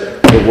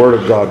 the Word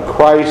of God,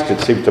 Christ, it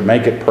seems to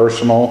make it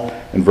personal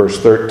in verse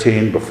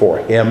 13, before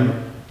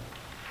him.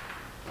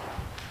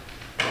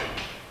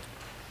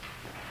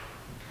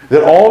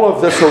 That all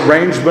of this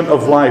arrangement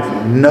of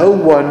life, no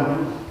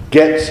one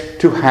gets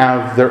to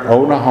have their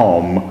own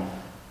home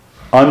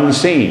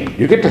unseen.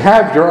 You get to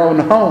have your own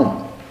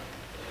home.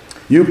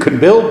 You can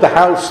build the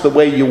house the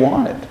way you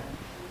want it.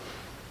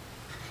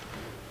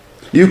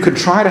 You could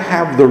try to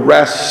have the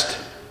rest.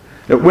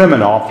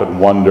 Women often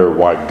wonder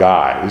why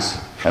guys,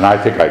 and I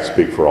think I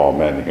speak for all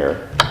men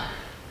here,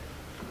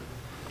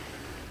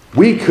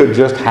 we could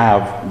just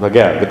have,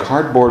 again, the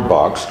cardboard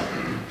box.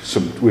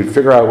 We'd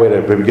figure out a way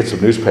to maybe get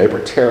some newspaper,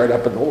 tear it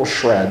up in little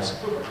shreds,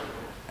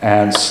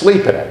 and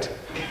sleep in it.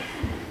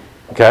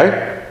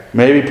 Okay?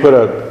 Maybe put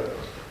a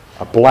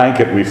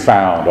blanket we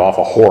found off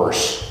a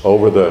horse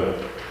over the...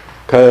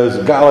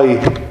 Because, golly,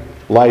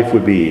 life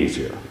would be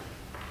easier.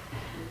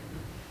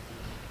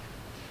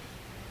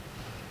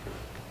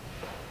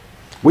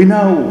 We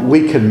know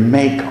we can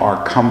make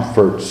our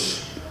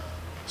comforts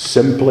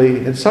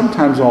simply, and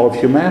sometimes all of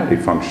humanity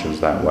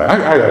functions that way.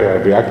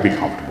 I could be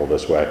comfortable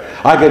this way.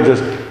 I can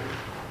just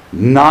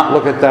not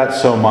look at that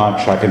so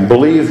much. I can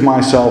believe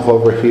myself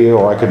over here,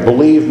 or I can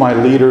believe my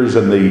leaders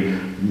in the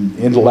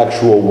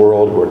intellectual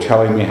world who are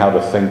telling me how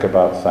to think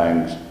about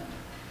things,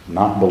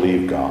 not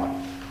believe God.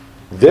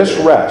 This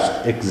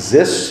rest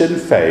exists in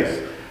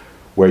faith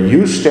where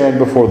you stand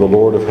before the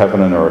Lord of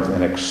heaven and earth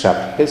and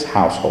accept his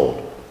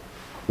household,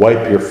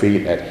 wipe your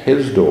feet at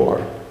his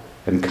door,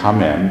 and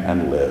come in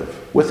and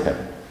live with him.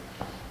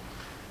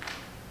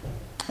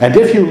 And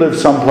if you live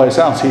someplace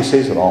else, he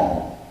sees it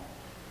all.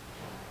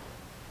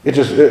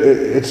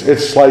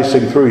 It's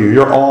slicing through you.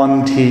 You're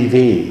on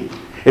TV.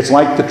 It's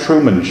like the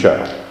Truman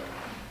Show.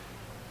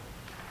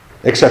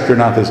 Except you're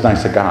not as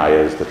nice a guy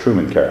as the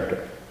Truman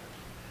character.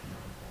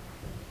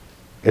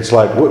 It's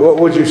like, what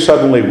would you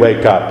suddenly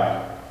wake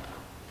up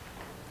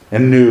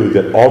and knew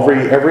that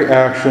every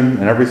action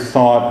and every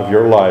thought of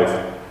your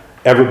life,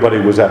 everybody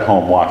was at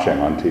home watching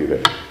on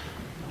TV?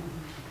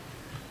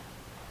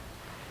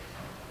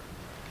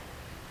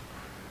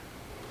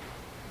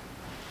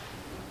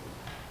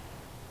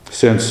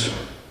 Since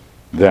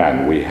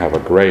then, we have a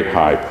great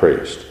high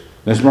priest.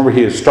 And remember,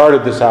 he has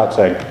started this out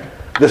saying,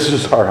 this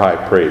is our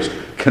high priest.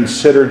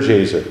 Consider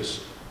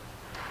Jesus.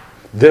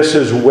 This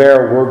is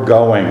where we're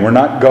going. We're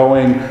not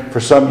going for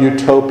some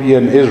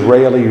utopian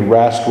Israeli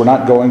rest. We're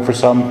not going for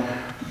some,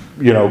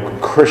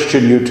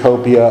 Christian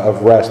utopia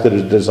of rest that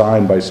is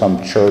designed by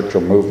some church or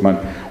movement.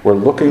 We're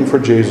looking for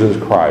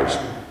Jesus Christ,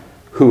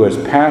 who has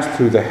passed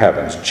through the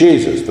heavens.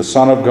 Jesus, the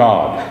Son of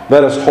God.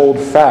 Let us hold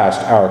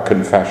fast our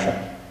confession.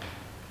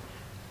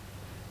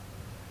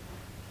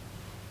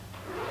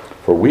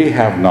 For we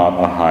have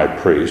not a high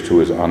priest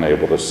who is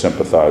unable to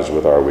sympathize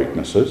with our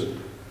weaknesses,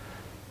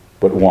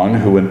 but one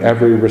who in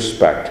every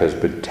respect has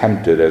been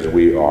tempted as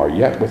we are,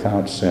 yet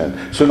without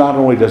sin. So not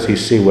only does he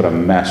see what a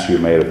mess you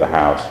made of the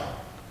house,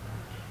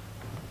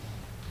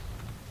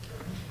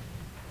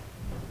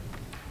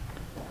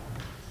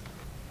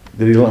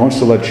 that he wants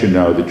to let you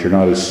know that you're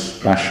not as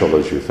special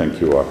as you think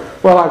you are.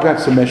 Well, I've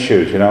got some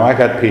issues. I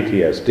got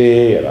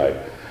PTSD,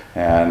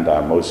 and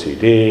I'm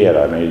OCD, and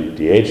I'm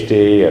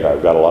ADHD, and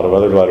I've got a lot of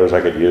other letters I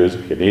could use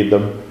if you need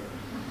them.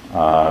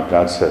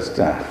 God says,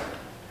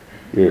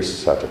 you're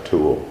such a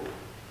tool.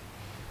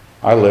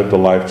 I lived a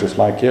life just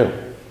like you.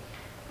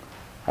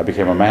 I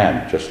became a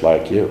man just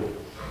like you.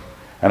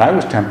 And I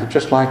was tempted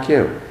just like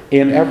you,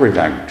 in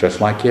everything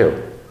just like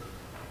you.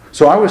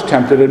 So I was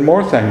tempted in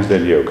more things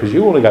than you, because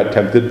you only got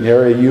tempted in the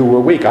area you were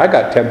weak. I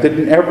got tempted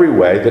in every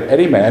way that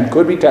any man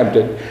could be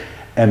tempted,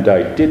 and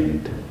I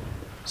didn't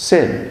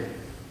sin.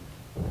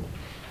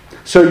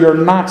 So you're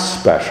not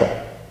special.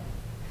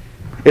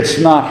 It's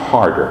not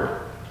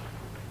harder.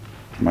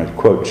 I might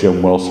quote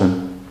Jim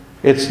Wilson,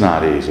 it's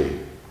not easy.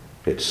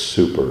 It's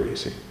super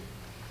easy.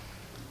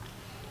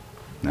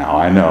 Now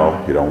I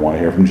know you don't want to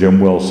hear from Jim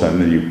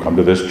Wilson and you come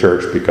to this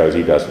church because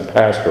he doesn't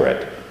pastor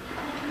it.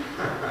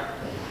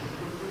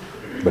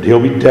 But he'll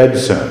be dead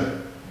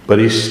soon. But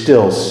he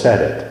still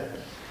said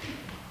it.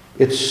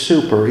 It's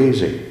super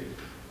easy.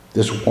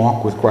 This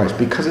walk with Christ,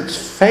 because it's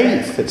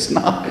faith. It's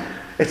not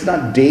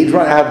deeds.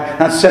 I'm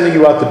not sending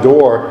you out the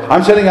door.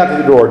 I'm sending out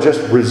the door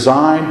just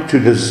resigned to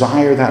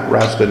desire that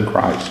rest in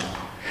Christ.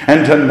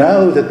 And to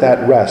know that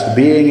that rest,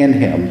 being in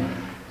Him,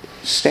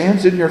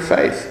 stands in your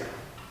faith.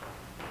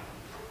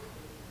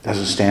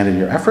 Doesn't stand in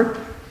your effort.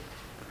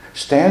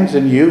 Stands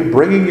in you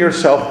bringing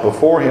yourself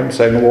before Him,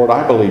 saying, Lord,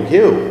 I believe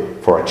you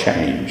for a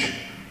change.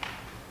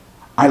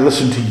 I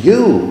listen to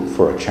you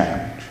for a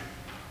change.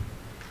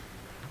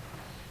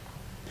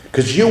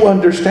 Because you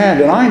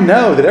understand, and I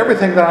know that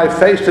everything that I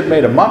faced and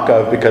made a muck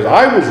of because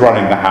I was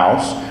running the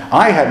house.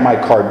 I had my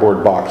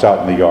cardboard box out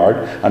in the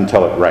yard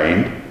until it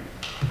rained.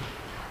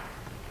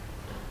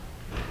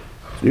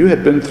 You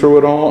had been through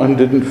it all and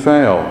didn't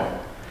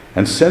fail.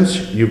 And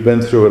since you've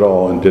been through it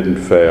all and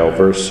didn't fail,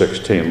 verse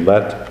 16,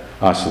 let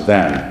us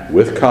then,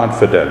 with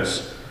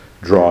confidence,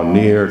 draw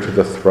near to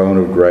the throne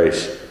of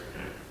grace,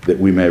 that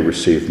we may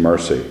receive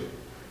mercy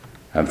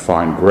and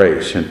find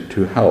grace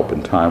to help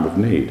in time of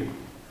need.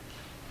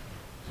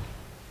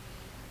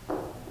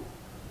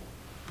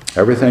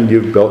 Everything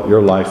you've built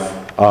your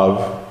life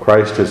of,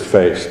 Christ has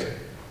faced.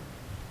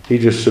 He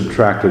just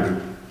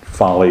subtracted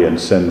folly and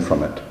sin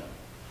from it.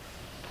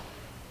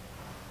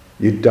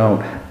 You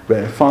don't.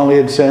 Folly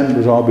and sin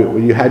was all.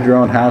 You had your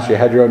own house, you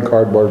had your own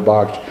cardboard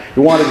box,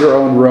 you wanted your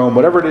own room,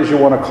 whatever it is you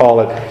want to call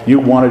it, you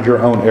wanted your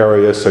own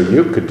area so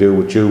you could do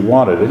what you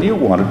wanted, and you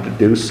wanted to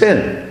do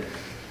sin.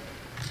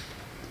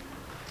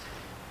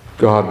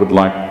 God would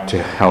like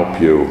to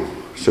help you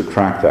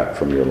subtract that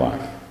from your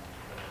life.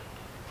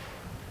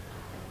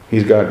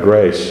 He's got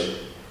grace,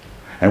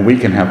 and we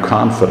can have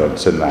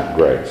confidence in that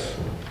grace.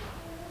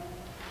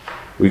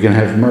 We can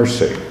have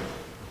mercy,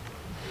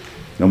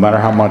 no matter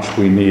how much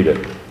we need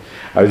it.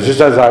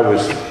 Just as I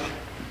was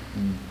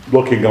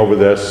looking over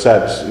this,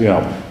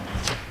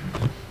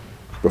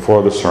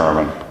 before the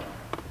sermon,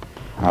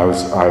 I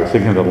was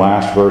thinking of the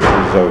last verses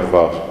of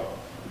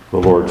the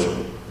Lord's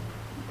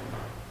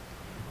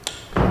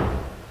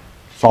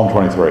Psalm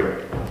 23.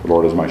 The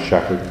Lord is my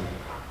shepherd.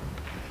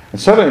 And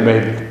suddenly it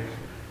made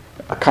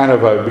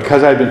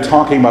because I'd been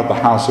talking about the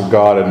house of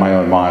God in my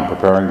own mind,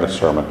 preparing the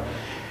sermon.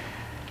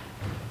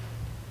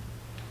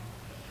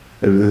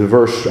 The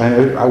verse,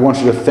 I want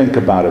you to think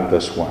about it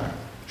this way.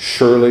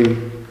 Surely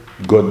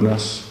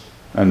goodness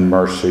and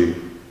mercy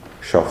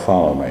shall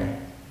follow me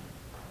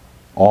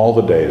all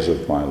the days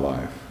of my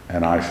life,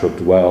 and I shall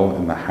dwell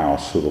in the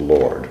house of the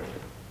Lord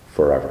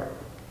forever.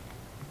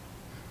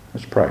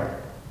 Let's pray.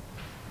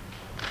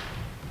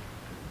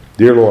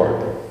 Dear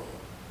Lord,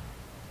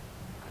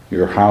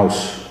 your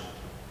house,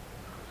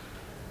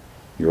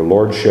 your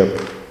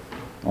lordship,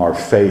 our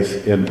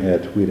faith in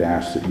it, we'd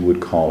ask that you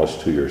would call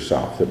us to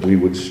yourself, that we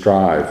would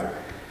strive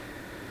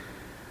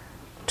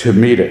to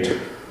meet it,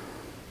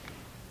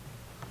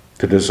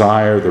 to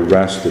desire the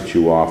rest that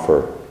you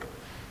offer,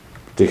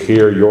 to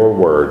hear your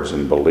words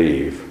and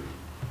believe,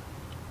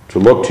 to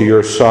look to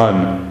your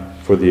Son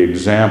for the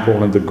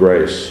example and the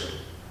grace,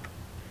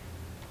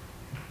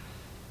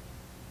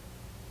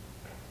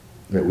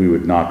 that we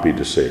would not be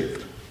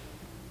deceived.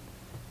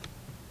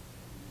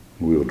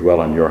 We will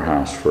dwell in your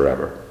house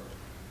forever.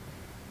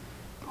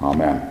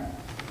 Amen.